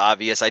 it's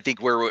obvious. I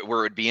think where it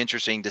would be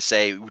interesting to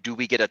say, do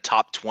we get a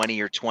top 20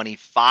 or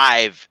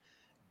 25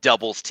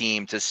 doubles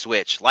team to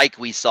switch, like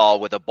we saw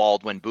with a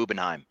Baldwin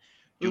Bubenheim?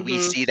 Do we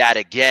see that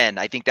again?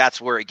 I think that's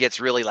where it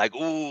gets really like,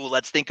 ooh,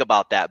 let's think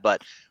about that.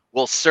 But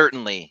we'll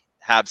certainly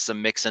have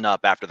some mixing up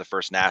after the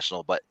first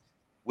national. But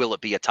will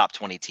it be a top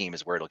 20 team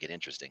is where it'll get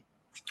interesting.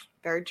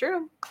 Very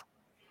true.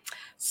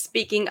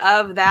 Speaking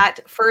of that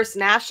first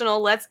national,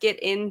 let's get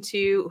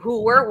into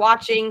who we're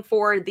watching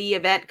for the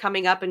event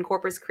coming up in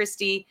Corpus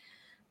Christi.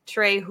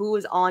 Trey, who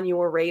is on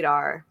your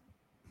radar?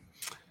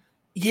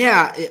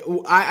 Yeah,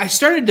 I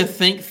started to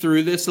think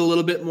through this a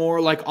little bit more,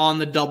 like on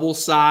the double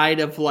side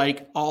of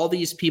like all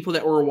these people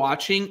that we're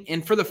watching.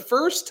 And for the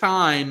first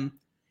time,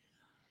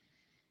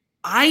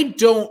 I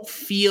don't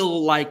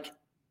feel like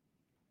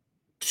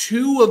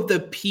two of the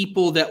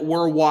people that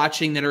we're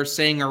watching that are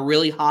saying are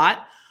really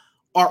hot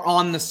are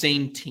on the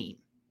same team.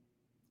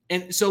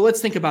 And so let's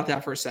think about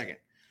that for a second.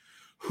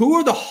 Who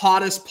are the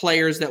hottest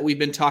players that we've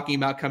been talking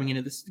about coming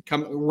into this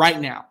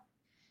right now?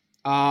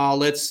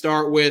 Let's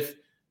start with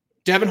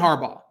Devin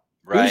Harbaugh.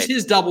 Right. Who's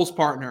his doubles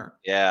partner?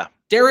 Yeah.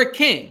 Derek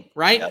King,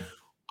 right? Yep.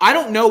 I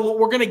don't know what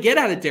we're going to get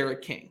out of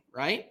Derek King,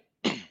 right?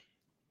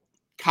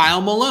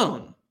 Kyle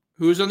Malone.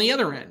 Who's on the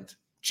other end?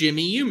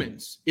 Jimmy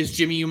Humans. Is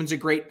Jimmy Humans a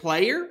great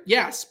player?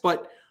 Yes,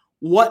 but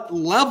what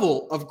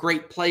level of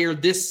great player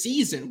this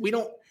season?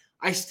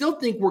 I still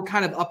think we're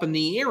kind of up in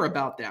the air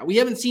about that. We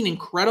haven't seen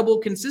incredible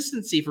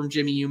consistency from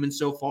Jimmy Humans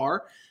so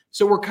far.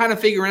 So we're kind of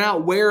figuring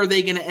out where are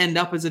they going to end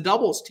up as a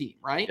doubles team,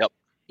 right? Yep.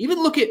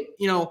 Even look at,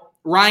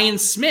 Ryan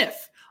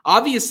Smith.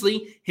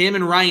 Obviously, him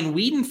and Ryan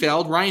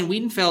Wiedenfeld. Ryan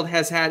Wiedenfeld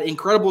has had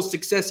incredible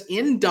success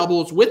in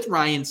doubles with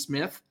Ryan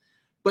Smith,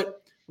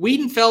 but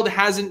Wiedenfeld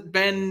hasn't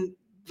been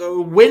the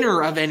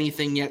winner of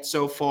anything yet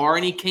so far,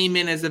 and he came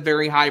in as a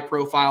very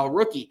high-profile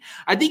rookie.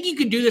 I think you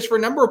could do this for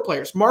a number of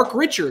players. Mark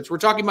Richards. We're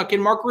talking about, can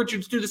Mark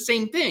Richards do the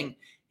same thing?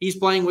 He's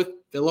playing with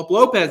Philip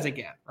Lopez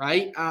again,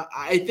 right?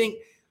 I think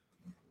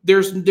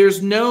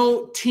there's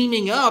no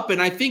teaming up,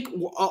 and I think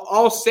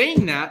all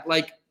saying that,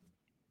 like,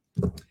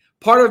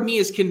 part of me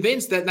is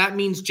convinced that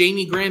means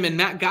Jamie Graham and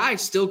Matt Guy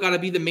still got to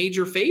be the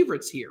major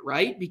favorites here,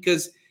 right?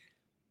 Because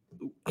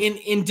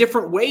in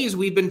different ways,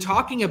 we've been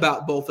talking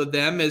about both of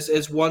them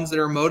as ones that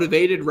are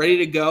motivated, ready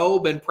to go,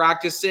 been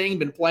practicing,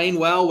 been playing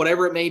well,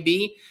 whatever it may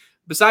be.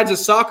 Besides a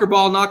soccer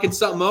ball knocking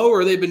something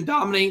over, they've been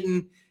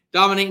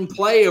dominating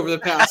play over the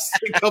past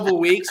couple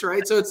weeks,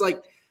 right? So it's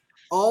like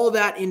all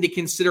that into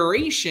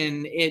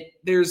consideration.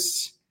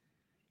 There's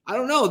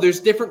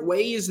different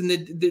ways and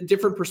the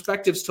different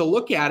perspectives to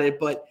look at it,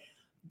 but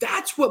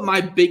that's what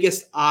my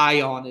biggest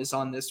eye on is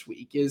on this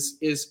week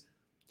is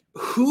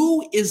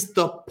who is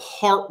the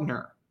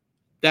partner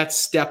that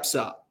steps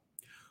up?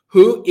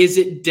 Who is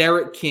it?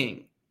 Derek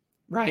King,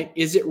 right?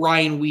 Is it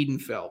Ryan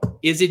Wiedenfeld?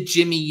 Is it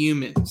Jimmy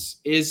Humans?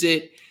 Is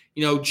it,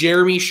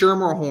 Jeremy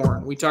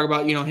Schermerhorn? We talk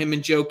about, him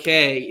and Joe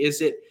Kay.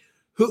 Is it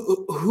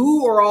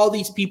who are all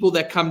these people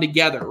that come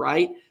together,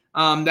 right?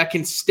 That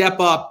can step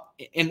up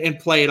and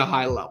play at a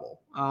high level.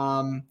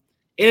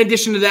 In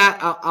addition to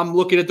that, I'm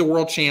looking at the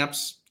world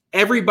champs.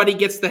 Everybody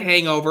gets the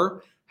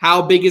hangover.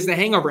 How big is the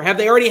hangover? Have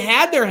they already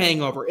had their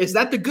hangover? Is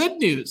that the good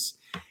news?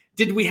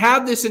 Did we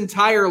have this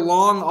entire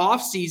long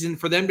offseason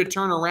for them to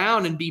turn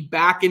around and be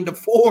back into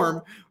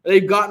form?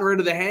 They've gotten rid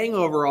of the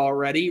hangover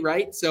already,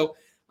 right? So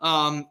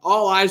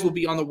all eyes will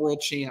be on the world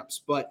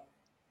champs, but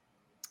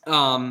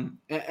and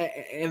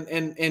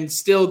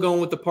still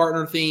going with the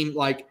partner theme,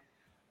 like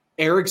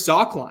Eric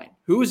Zockline.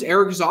 Who is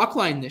Eric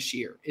Zockline this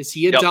year? Is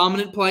he a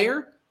dominant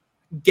player?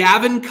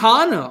 Gavin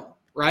Cano,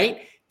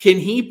 right? Can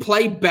he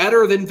play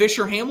better than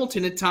Vischer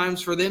Hamilton at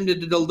times for them to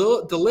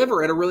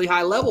deliver at a really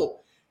high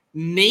level?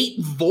 Nate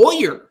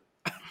Voyer,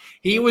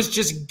 he was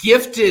just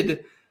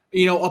gifted,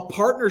 a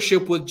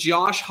partnership with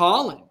Josh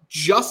Holland.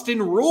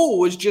 Justin Rule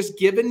was just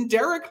given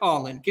Derek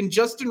Holland. Can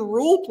Justin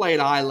Rule play at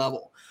a high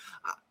level?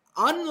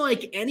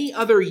 Unlike any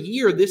other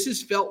year, this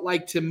has felt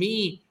like, to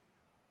me,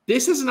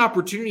 this is an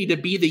opportunity to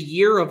be the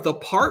year of the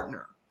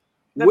partner.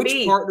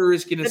 Which partner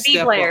is going to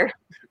step up?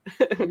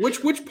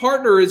 Which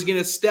partner is going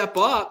to step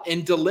up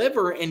and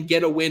deliver and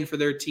get a win for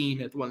their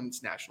team at one of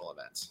these national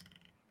events?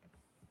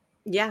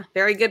 Yeah,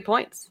 very good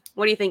points.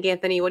 What do you think,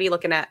 Anthony? What are you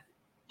looking at?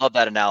 Love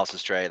that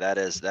analysis, Trey.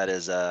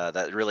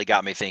 That really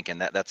got me thinking.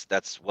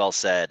 That's well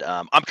said.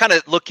 I'm kind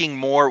of looking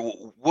more.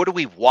 What are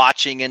we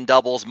watching in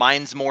doubles?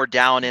 Mine's more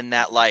down in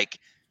that, like,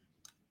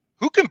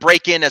 who can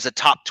break in as a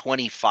top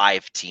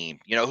 25 team?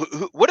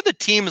 What do the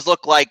teams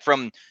look like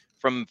from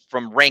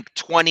rank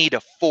 20 to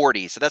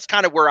 40? So that's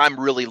kind of where I'm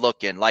really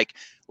looking. Like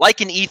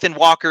an Ethan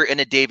Walker and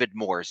a David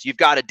Morse. You've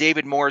got a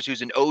David Morse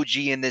who's an OG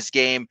in this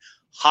game,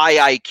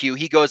 high IQ.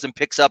 He goes and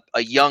picks up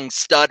a young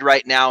stud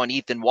right now in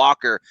Ethan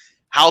Walker.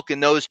 How can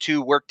those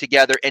two work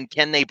together, and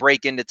can they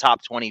break into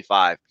top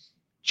 25?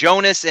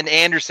 Jonas and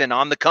Anderson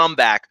on the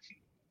comeback.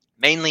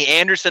 Mainly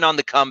Anderson on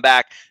the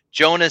comeback,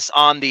 Jonas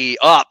on the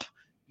up.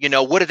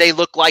 What do they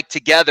look like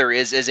together?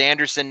 Is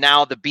Anderson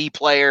now the B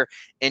player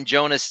and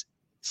Jonas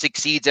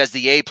succeeds as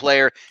the A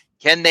player?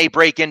 Can they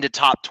break into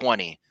top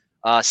 20?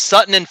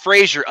 Sutton and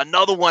Frazier,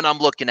 another one I'm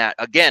looking at.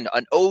 Again,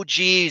 an OG.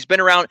 He's been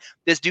around.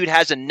 This dude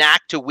has a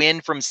knack to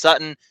win from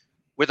Sutton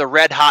with a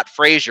red hot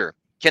Frazier?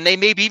 Can they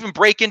maybe even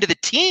break into the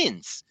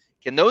teens?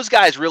 Can those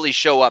guys really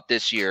show up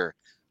this year?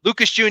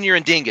 Lucas Jr.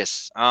 and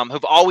Dingus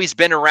have always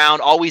been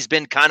around, always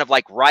been kind of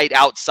like right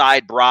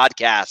outside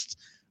broadcasts.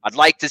 I'd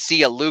like to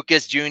see a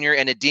Lucas Jr.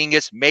 and a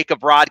Dingus make a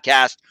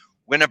broadcast,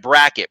 win a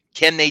bracket.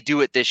 Can they do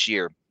it this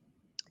year?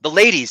 The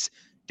ladies,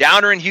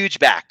 Downer and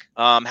Hugeback,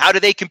 how do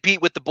they compete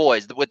with the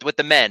boys, with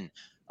the men?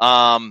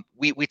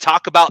 We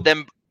talk about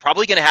them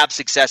probably going to have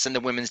success in the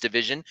women's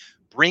division.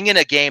 Bring in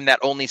a game that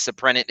only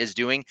Soprennant is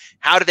doing.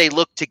 How do they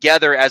look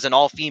together as an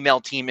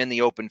all-female team in the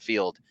open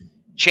field?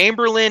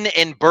 Chamberlain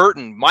and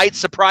Burton might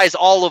surprise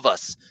all of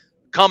us.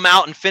 Come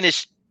out and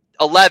finish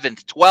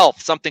 11th,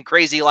 12th, something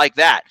crazy like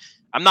that.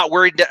 I'm not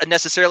worried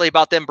necessarily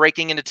about them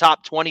breaking into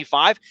top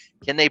 25.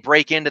 Can they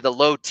break into the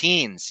low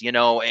teens,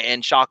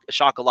 and shock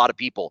a lot of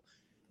people?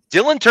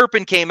 Dylan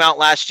Turpin came out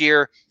last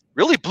year,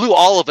 really blew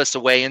all of us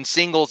away in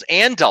singles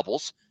and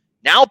doubles.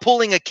 Now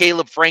pulling a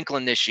Caleb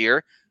Franklin this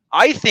year.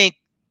 I think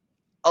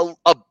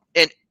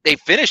and they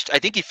finished, I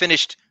think he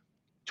finished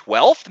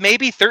 12th,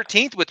 maybe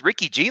 13th with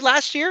Ricky G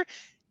last year.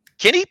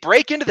 Can he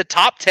break into the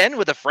top 10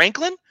 with a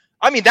Franklin?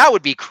 I mean, that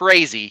would be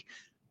crazy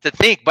to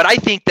think, but I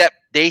think that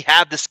they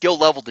have the skill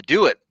level to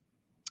do it.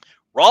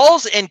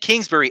 Rawls and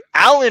Kingsbury,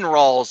 Alan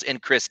Rawls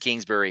and Chris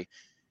Kingsbury,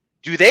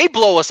 do they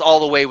blow us all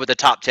the way with a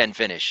top 10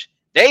 finish?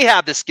 They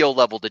have the skill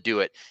level to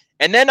do it.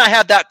 And then I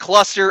have that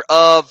cluster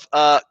of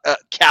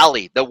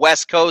Cali, the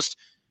West Coast,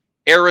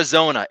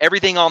 Arizona,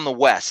 everything on the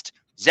West.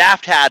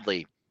 Zaft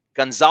Hadley,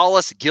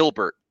 Gonzalez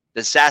Gilbert,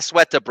 the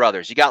Sassueta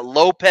brothers. You got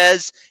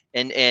Lopez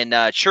and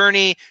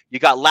Cherney. You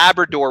got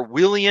Labrador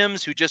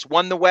Williams, who just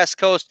won the West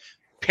Coast.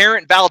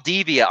 Parent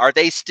Valdivia, are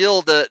they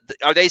still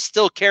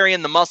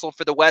carrying the muscle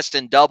for the West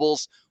in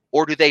doubles,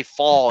 or do they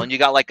fall? And you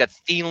got like a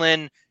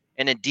Thielen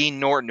and a Dean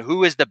Norton.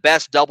 Who is the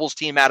best doubles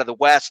team out of the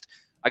West?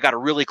 I got a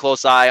really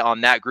close eye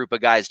on that group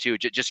of guys too.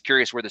 Just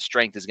curious where the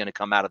strength is going to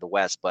come out of the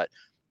West. But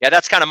yeah,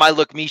 that's kind of my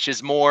look. Meesh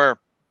is more,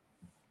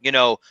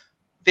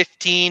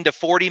 15 to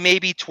 40,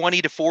 maybe 20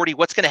 to 40.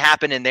 What's going to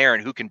happen in there,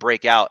 and who can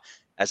break out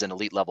as an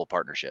elite level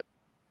partnership?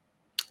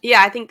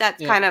 Yeah, I think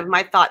that's kind of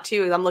my thought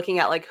too. Is I'm looking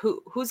at like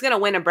who's going to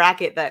win a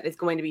bracket that is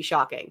going to be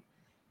shocking.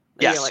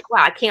 Yes. You're like,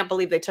 wow, I can't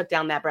believe they took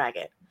down that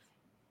bracket.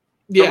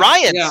 The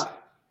Ryans.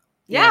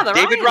 Yeah, the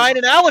David Ryans. Ryan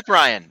and Alec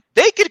Ryan.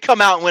 They could come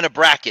out and win a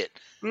bracket.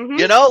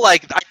 Mm-hmm.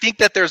 I think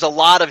that there's a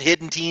lot of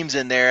hidden teams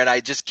in there, and I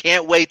just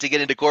can't wait to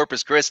get into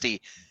Corpus Christi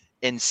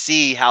and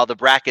see how the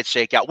brackets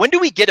shake out. When do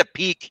we get a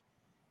peek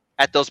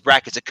at those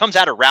brackets? It comes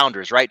out of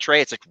Rounders, right,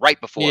 Trey? It's like right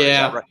before.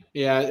 Yeah. Is that right?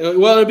 Yeah.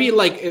 Well, it'll be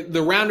like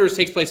the Rounders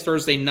takes place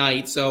Thursday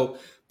night, so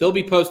they'll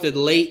be posted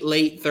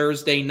late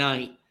Thursday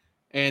night.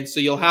 And so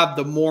you'll have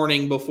the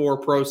morning before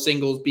pro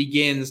singles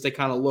begins to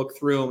kind of look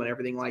through them and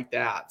everything like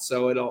that.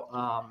 So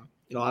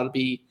that'll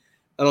be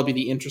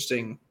the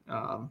interesting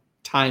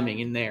timing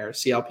in there.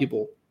 See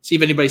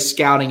if anybody's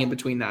scouting in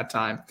between that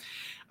time.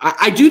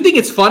 I do think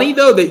it's funny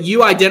though that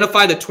you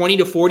identify the 20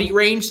 to 40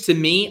 range. To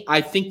me, I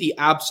think the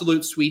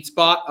absolute sweet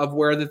spot of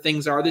where the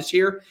things are this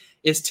year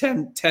is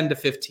 10 to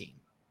 15.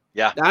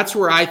 Yeah. That's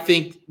where I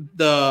think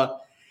the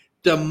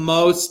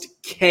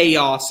most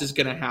chaos is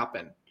going to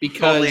happen, because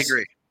totally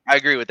agree. I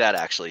agree with that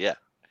actually. Yeah.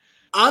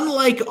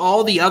 Unlike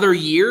all the other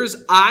years,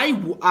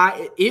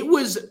 it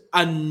was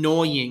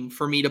annoying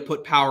for me to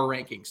put power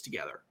rankings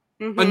together.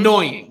 Mm-hmm.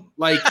 Annoying.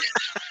 Like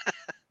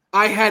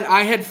I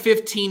had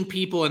 15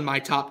 people in my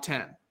top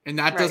 10, and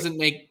that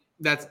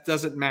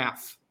doesn't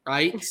math,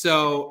 right?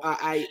 So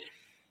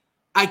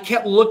I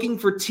kept looking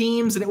for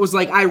teams, and it was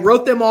like I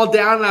wrote them all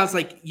down, and I was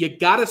like, you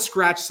got to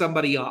scratch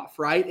somebody off,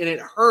 right? And it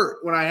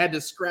hurt when I had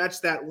to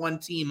scratch that one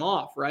team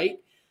off, right?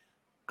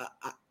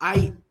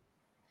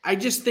 I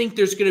just think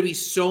there's going to be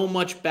so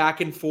much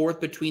back and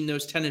forth between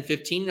those 10 and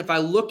 15. If I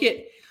look at,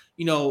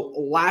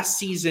 last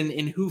season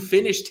and who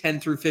finished 10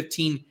 through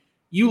 15,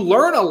 you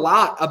learn a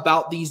lot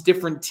about these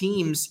different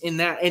teams in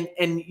that.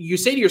 And you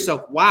say to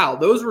yourself, wow,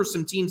 those were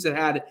some teams that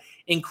had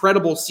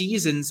incredible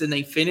seasons and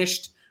they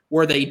finished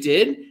where they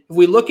did. If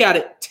we look at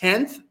it,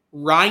 10th,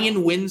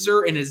 Ryan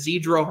Windsor and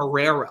Isidro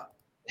Herrera.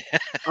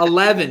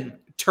 11,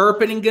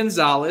 Turpin and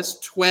Gonzalez.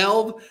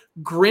 12,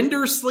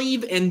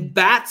 Grindersleeve and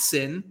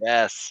Batson.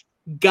 Yes.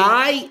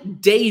 Guy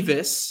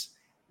Davis,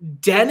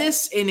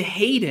 Dennis and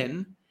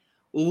Hayden,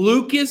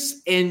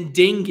 Lucas and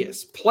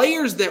Dingus.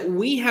 Players that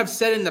we have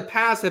said in the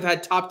past have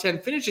had top 10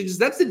 finishes.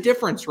 That's the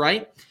difference,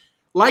 right?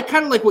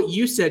 Kind of like what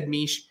you said,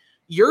 Meesh,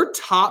 your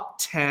top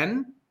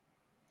 10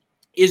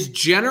 is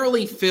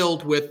generally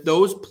filled with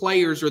those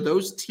players or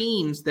those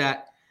teams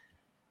that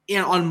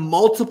on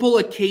multiple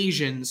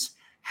occasions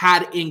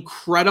had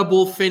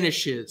incredible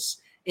finishes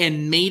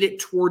and made it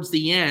towards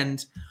the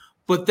end,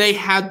 but they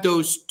had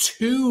those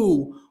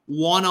two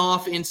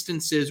one-off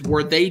instances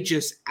where they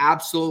just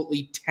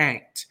absolutely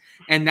tanked.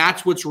 And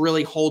that's what's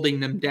really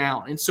holding them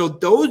down. And so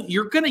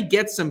you're going to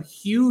get some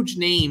huge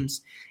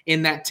names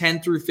in that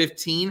 10 through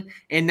 15.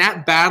 And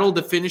that battle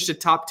to finish the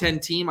top 10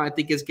 team, I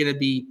think, is going to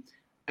be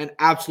an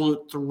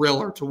absolute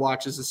thriller to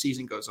watch as the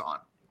season goes on.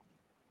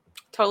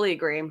 Totally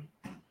agree. All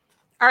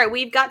right,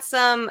 we've got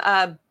some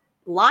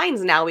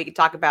lines now we could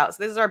talk about.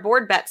 So this is our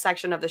board bet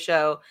section of the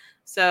show.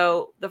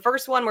 So the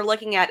first one we're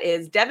looking at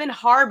is Devin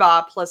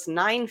Harbaugh plus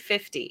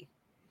 950.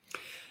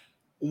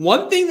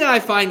 One thing that I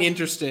find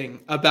interesting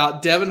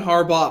about Devin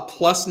Harbaugh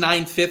plus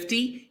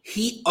 950,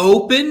 he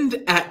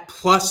opened at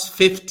plus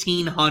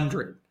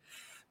 1,500.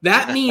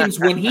 That means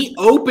when he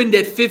opened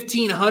at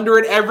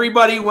 1,500,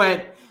 everybody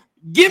went,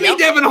 give me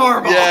Devin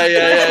Harbaugh.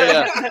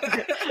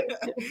 Yeah.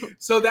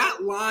 So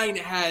that line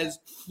has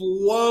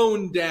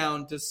flown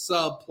down to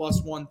sub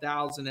plus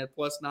 1,000 at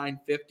plus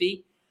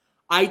 950.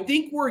 I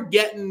think we're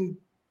getting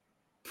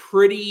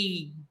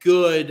pretty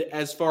good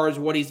as far as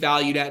what he's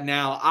valued at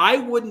now. I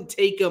wouldn't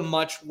take him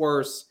much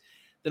worse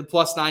than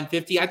plus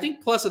 950. I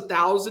think plus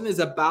 1,000 is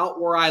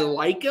about where I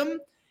like him.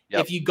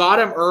 Yep. If you got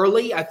him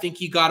early, I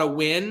think you got to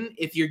win.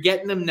 If you're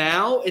getting him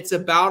now, it's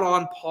about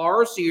on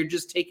par, so you're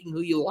just taking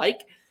who you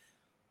like.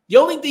 The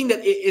only thing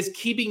that is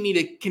keeping me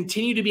to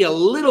continue to be a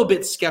little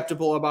bit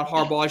skeptical about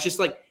Harbaugh is just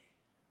like,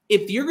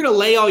 if you're going to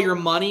lay all your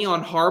money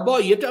on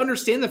Harbaugh, you have to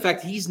understand the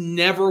fact that he's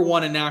never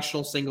won a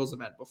national singles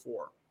event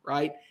before,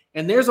 right?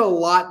 And there's a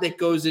lot that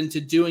goes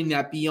into doing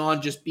that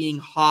beyond just being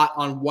hot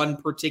on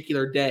one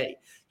particular day.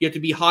 You have to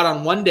be hot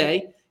on one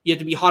day, you have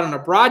to be hot on a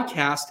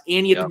broadcast,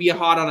 and you have to be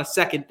hot on a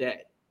second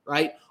day,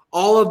 right?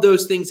 All of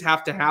those things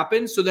have to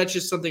happen. So that's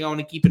just something I want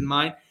to keep in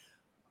mind.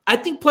 I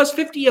think plus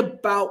 50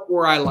 about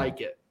where I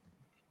like it.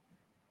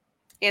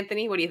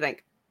 Anthony, what do you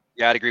think?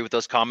 Yeah, I'd agree with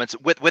those comments.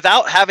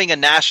 Without having a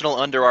national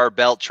under our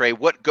belt, Trey,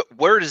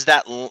 where does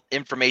that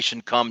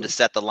information come to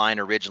set the line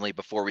originally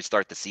before we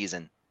start the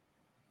season?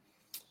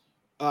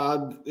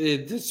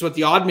 It's what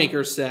the odd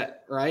makers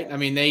set, right? I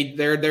mean,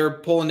 they're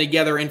pulling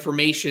together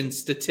information,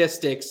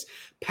 statistics,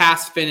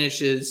 past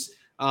finishes,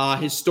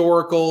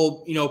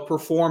 historical,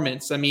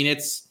 performance. I mean,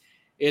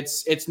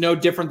 it's no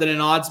different than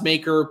an odds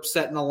maker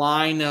setting a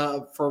line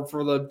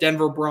for the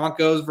Denver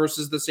Broncos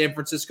versus the San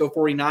Francisco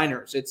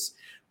 49ers. It's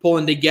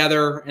pulling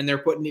together, and they're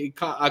putting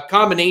a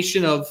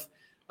combination of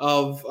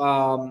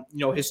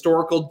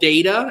historical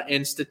data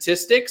and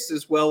statistics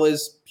as well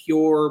as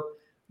pure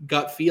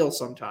gut feel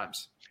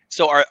sometimes.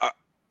 So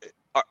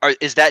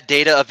is that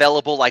data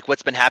available, like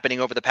what's been happening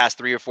over the past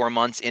 3 or 4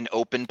 months in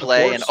open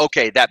play? And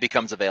okay, that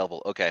becomes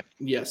available. Okay.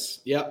 Yes.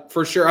 Yep.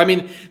 For sure. I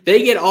mean,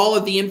 they get all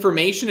of the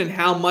information, and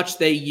how much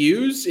they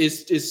use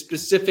is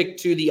specific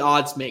to the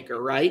odds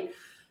maker, right?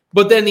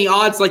 But then the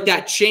odds like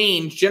that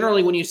change.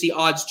 Generally, when you see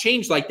odds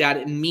change like that,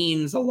 it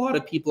means a lot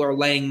of people are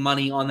laying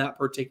money on that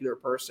particular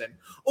person.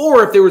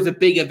 Or if there was a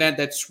big event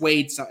that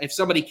swayed, if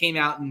somebody came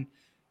out and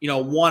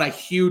won a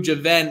huge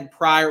event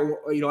prior,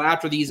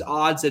 after these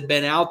odds had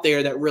been out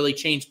there that really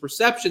changed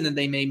perception, then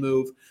they may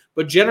move.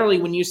 But generally,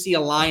 when you see a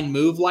line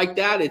move like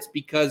that, it's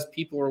because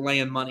people are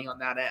laying money on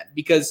that end.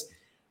 Because,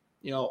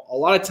 a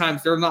lot of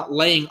times they're not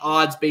laying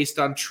odds based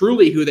on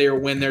truly who they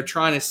win. They're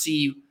trying to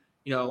see,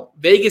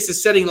 Vegas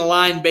is setting the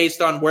line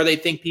based on where they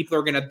think people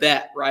are going to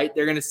bet, right?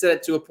 They're going to set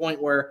it to a point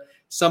where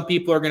some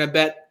people are going to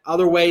bet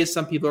other ways,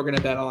 some people are going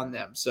to bet on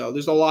them. So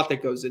there's a lot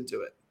that goes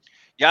into it.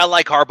 Yeah, I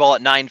like Harbaugh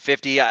at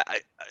 950.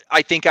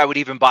 I think I would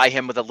even buy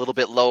him with a little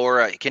bit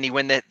lower. Can he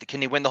win the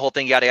whole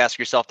thing? You got to ask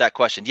yourself that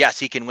question. Yes,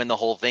 he can win the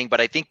whole thing, but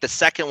I think the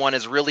second one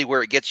is really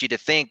where it gets you to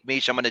think.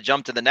 Meesh, I'm going to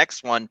jump to the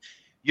next one.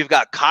 You've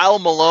got Kyle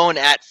Malone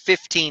at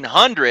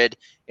 1,500,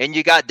 and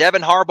you got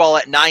Devin Harbaugh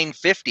at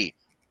 950.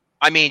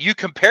 I mean, you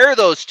compare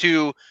those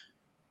two.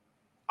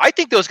 I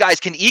think those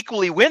guys can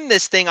equally win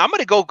this thing. I'm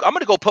gonna go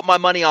put my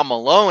money on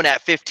Malone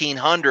at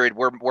 1,500,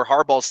 where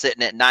Harbaugh's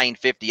sitting at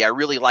 950. I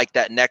really like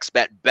that next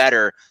bet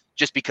better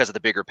just because of the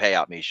bigger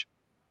payout, Meesh.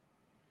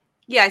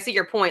 Yeah, I see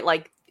your point.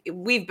 Like,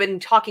 we've been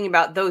talking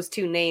about those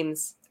two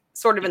names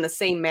sort of in the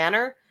same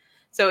manner.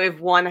 So if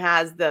one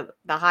has the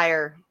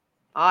higher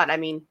odd, I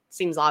mean,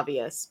 seems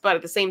obvious. But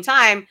at the same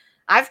time,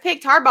 I've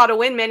picked Harbaugh to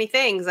win many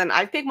things, and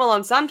I've picked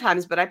Malone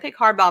sometimes, but I pick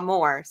Harbaugh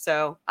more.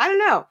 So I don't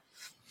know.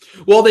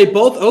 Well, they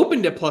both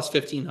opened at plus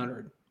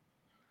 1,500.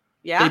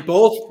 Yeah.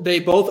 They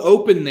both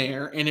opened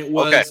there, and it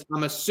was, okay.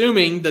 I'm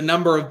assuming, the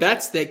number of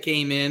bets that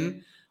came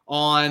in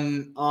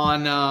on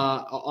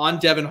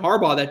Devin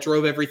Harbaugh that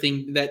drove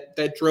everything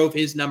that drove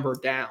his number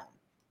down.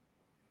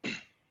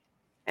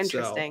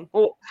 Interesting.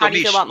 Well, how do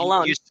you feel about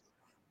Malone?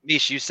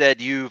 Meesh, you said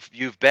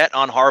you've bet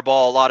on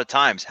Harbaugh a lot of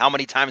times. How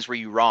many times were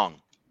you wrong?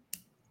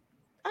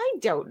 I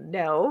don't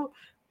know.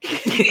 The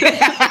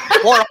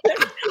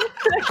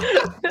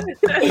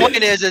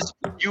point is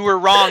you were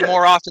wrong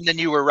more often than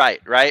you were right?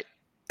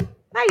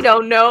 I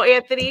don't know,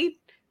 Anthony.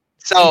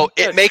 So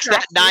it makes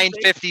that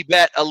 950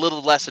 bet a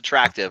little less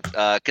attractive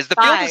because the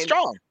field is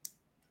strong.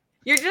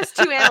 You're just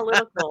too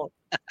analytical.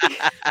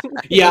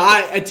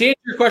 Yeah, to answer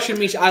your question,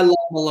 Meesh, I love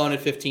Malone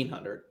at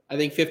 1,500. I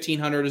think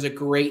 1,500 is a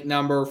great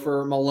number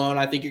for Malone.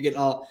 I think you're getting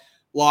a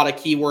lot of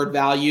keyword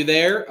value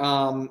there,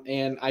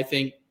 and I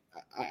think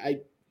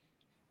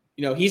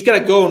he's got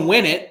to go and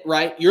win it,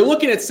 right? You're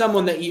looking at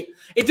someone that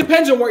it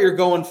depends on what you're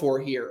going for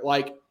here.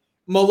 Like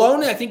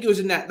Malone, I think it was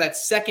in that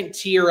second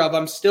tier of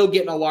I'm still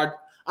getting a large.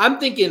 I'm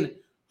thinking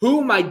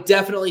whom I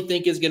definitely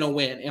think is going to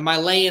win. Am I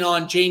laying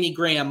on Jamie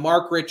Graham,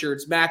 Mark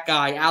Richards, Matt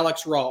Guy,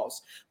 Alex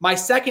Rawls? My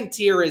second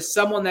tier is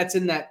someone that's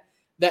in that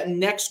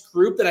next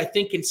group that I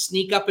think can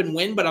sneak up and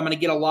win, but I'm going to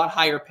get a lot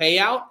higher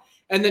payout.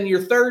 And then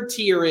your third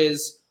tier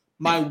is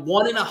my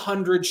 1 in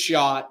 100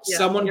 shot. Yeah,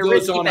 someone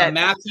goes on a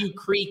Matthew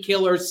Cree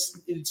Killer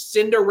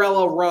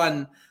Cinderella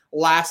run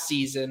last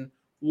season.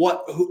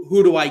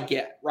 Who do I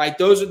get? Right?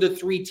 Those are the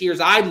three tiers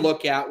I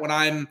look at when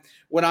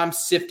I'm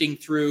sifting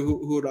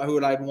through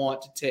who I'd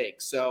want to take.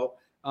 So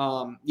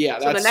yeah.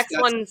 So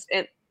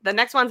the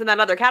next one's in that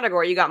other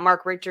category. You got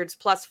Mark Richards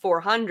plus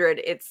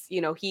 400. It's,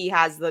 he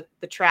has the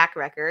track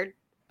record,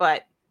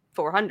 but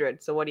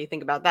 400. So what do you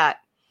think about that?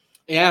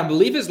 Yeah, I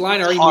believe his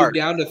line already moved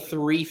down to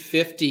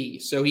 350.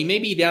 So he may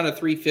be down to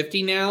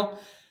 350 now.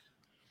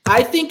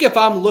 I think if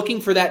I'm looking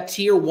for that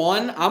tier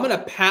 1, I'm going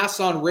to pass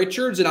on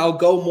Richards and I'll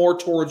go more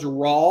towards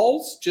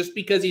Rawls just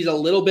because he's a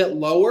little bit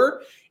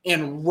lower.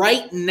 And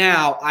right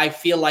now, I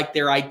feel like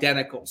they're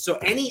identical. So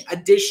any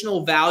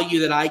additional value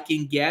that I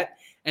can get,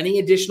 any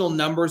additional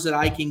numbers that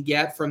I can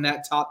get from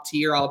that top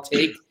tier, I'll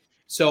take.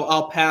 So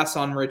I'll pass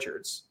on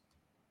Richards.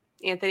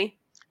 Anthony?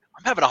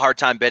 I'm having a hard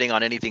time betting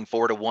on anything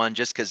 4-1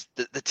 just because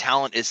the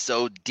talent is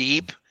so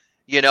deep.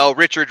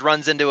 Richard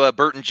runs into a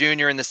Burton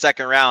Jr. in the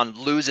second round,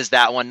 loses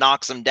that one,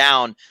 knocks him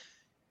down,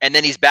 and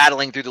then he's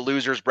battling through the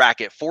losers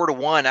bracket.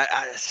 4-1,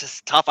 it's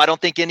just tough. I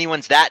don't think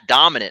anyone's that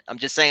dominant. I'm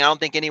just saying I don't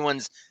think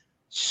anyone's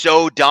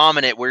so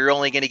dominant where you're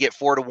only going to get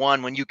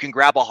 4-1 when you can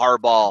grab a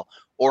Harbaugh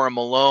or a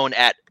Malone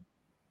at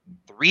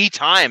 3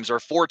 times or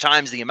 4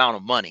 times the amount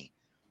of money.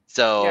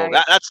 So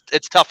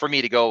it's tough for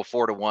me to go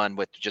 4-1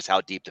 with just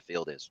how deep the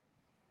field is.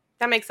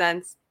 That makes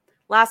sense.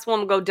 Last one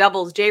will go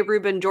doubles. Jay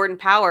Rubin, Jordan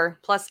Power,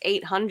 plus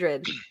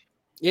 800.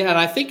 Yeah, and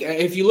I think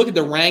if you look at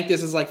the rank,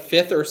 this is like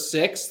 5th or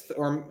 6th,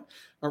 or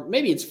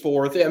maybe it's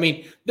 4th. I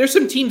mean, there's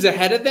some teams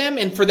ahead of them,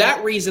 and for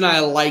that reason, I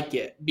like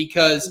it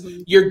because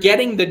you're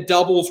getting the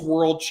doubles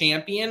world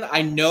champion.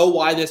 I know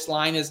why this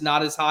line is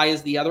not as high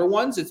as the other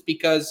ones. It's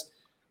because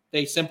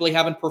they simply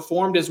haven't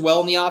performed as well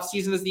in the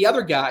offseason as the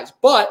other guys.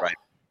 But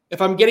if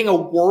I'm getting a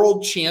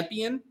world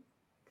champion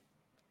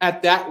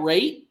at that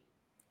rate,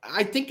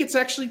 I think it's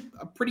actually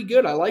pretty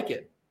good. I like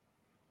it.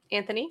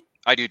 Anthony?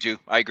 I do too.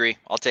 I agree.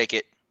 I'll take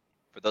it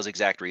for those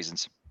exact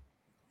reasons.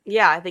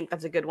 Yeah, I think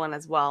that's a good one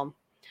as well.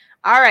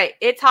 All right,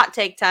 it's hot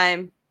take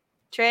time.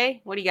 Trey,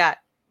 what do you got?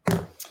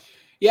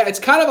 Yeah, it's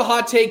kind of a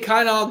hot take,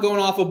 kind of going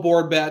off of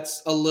board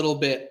bets a little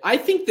bit. I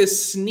think the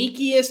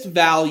sneakiest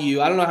value,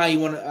 I don't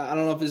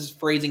know if this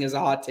phrasing is a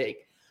hot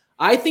take.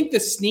 I think the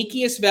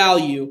sneakiest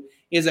value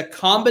is a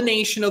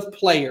combination of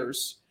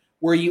players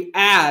where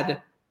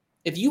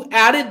if you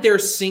added their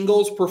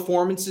singles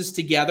performances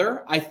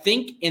together, I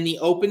think in the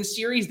Open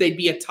Series, they'd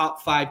be a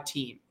top 5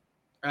 team,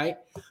 right?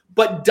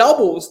 But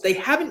doubles, they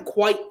haven't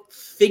quite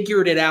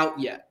figured it out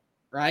yet,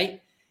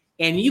 right?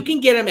 And you can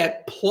get them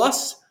at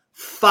plus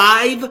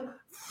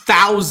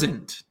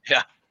 5,000.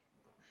 Yeah.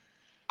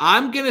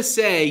 I'm going to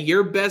say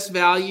your best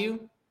value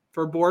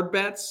for board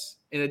bets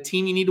and a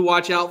team you need to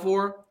watch out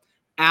for,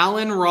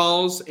 Alan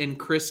Rawls and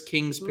Chris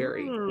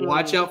Kingsbury.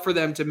 Watch out for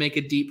them to make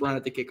a deep run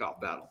at the kickoff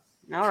battle.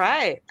 All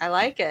right. I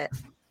like it.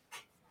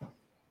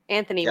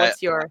 Anthony,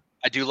 what's your...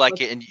 I do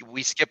like it. And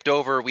we skipped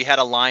over. We had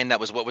a line that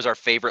was what was our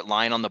favorite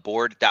line on the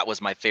board. That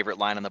was my favorite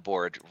line on the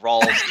board.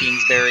 Rawls,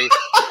 Kingsbury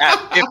at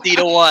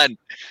 50-1.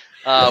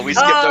 We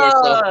skipped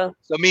over.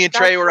 So me and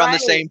Trey were on the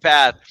same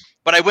path.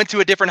 But I went to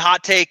a different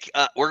hot take.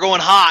 We're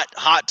going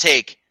hot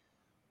take.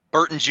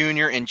 Burton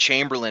Jr. and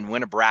Chamberlain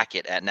win a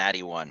bracket at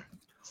Natty 1.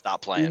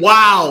 Stop playing.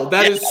 Wow.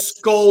 That is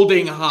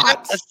scalding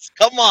hot.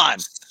 Come on.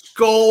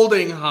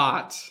 Scalding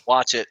hot.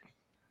 Watch it.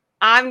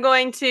 I'm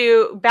going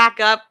to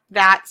back up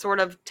that sort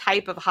of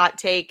type of hot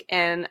take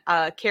and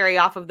carry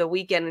off of the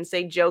weekend and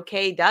say Joe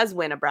K does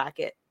win a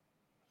bracket.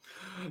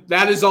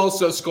 That is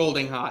also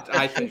scalding hot,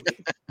 I think.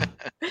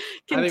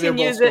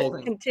 Continues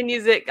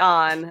it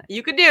on.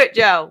 You could do it,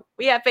 Joe.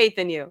 We have faith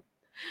in you.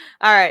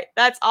 All right.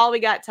 That's all we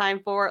got time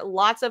for.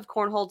 Lots of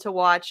cornhole to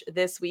watch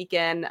this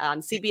weekend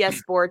on CBS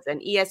Sports and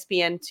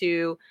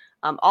ESPN2.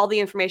 All the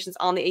information is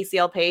on the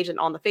ACL page and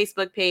on the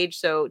Facebook page.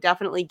 So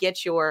definitely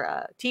get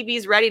your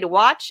TVs ready to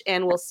watch,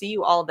 and we'll see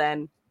you all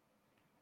then.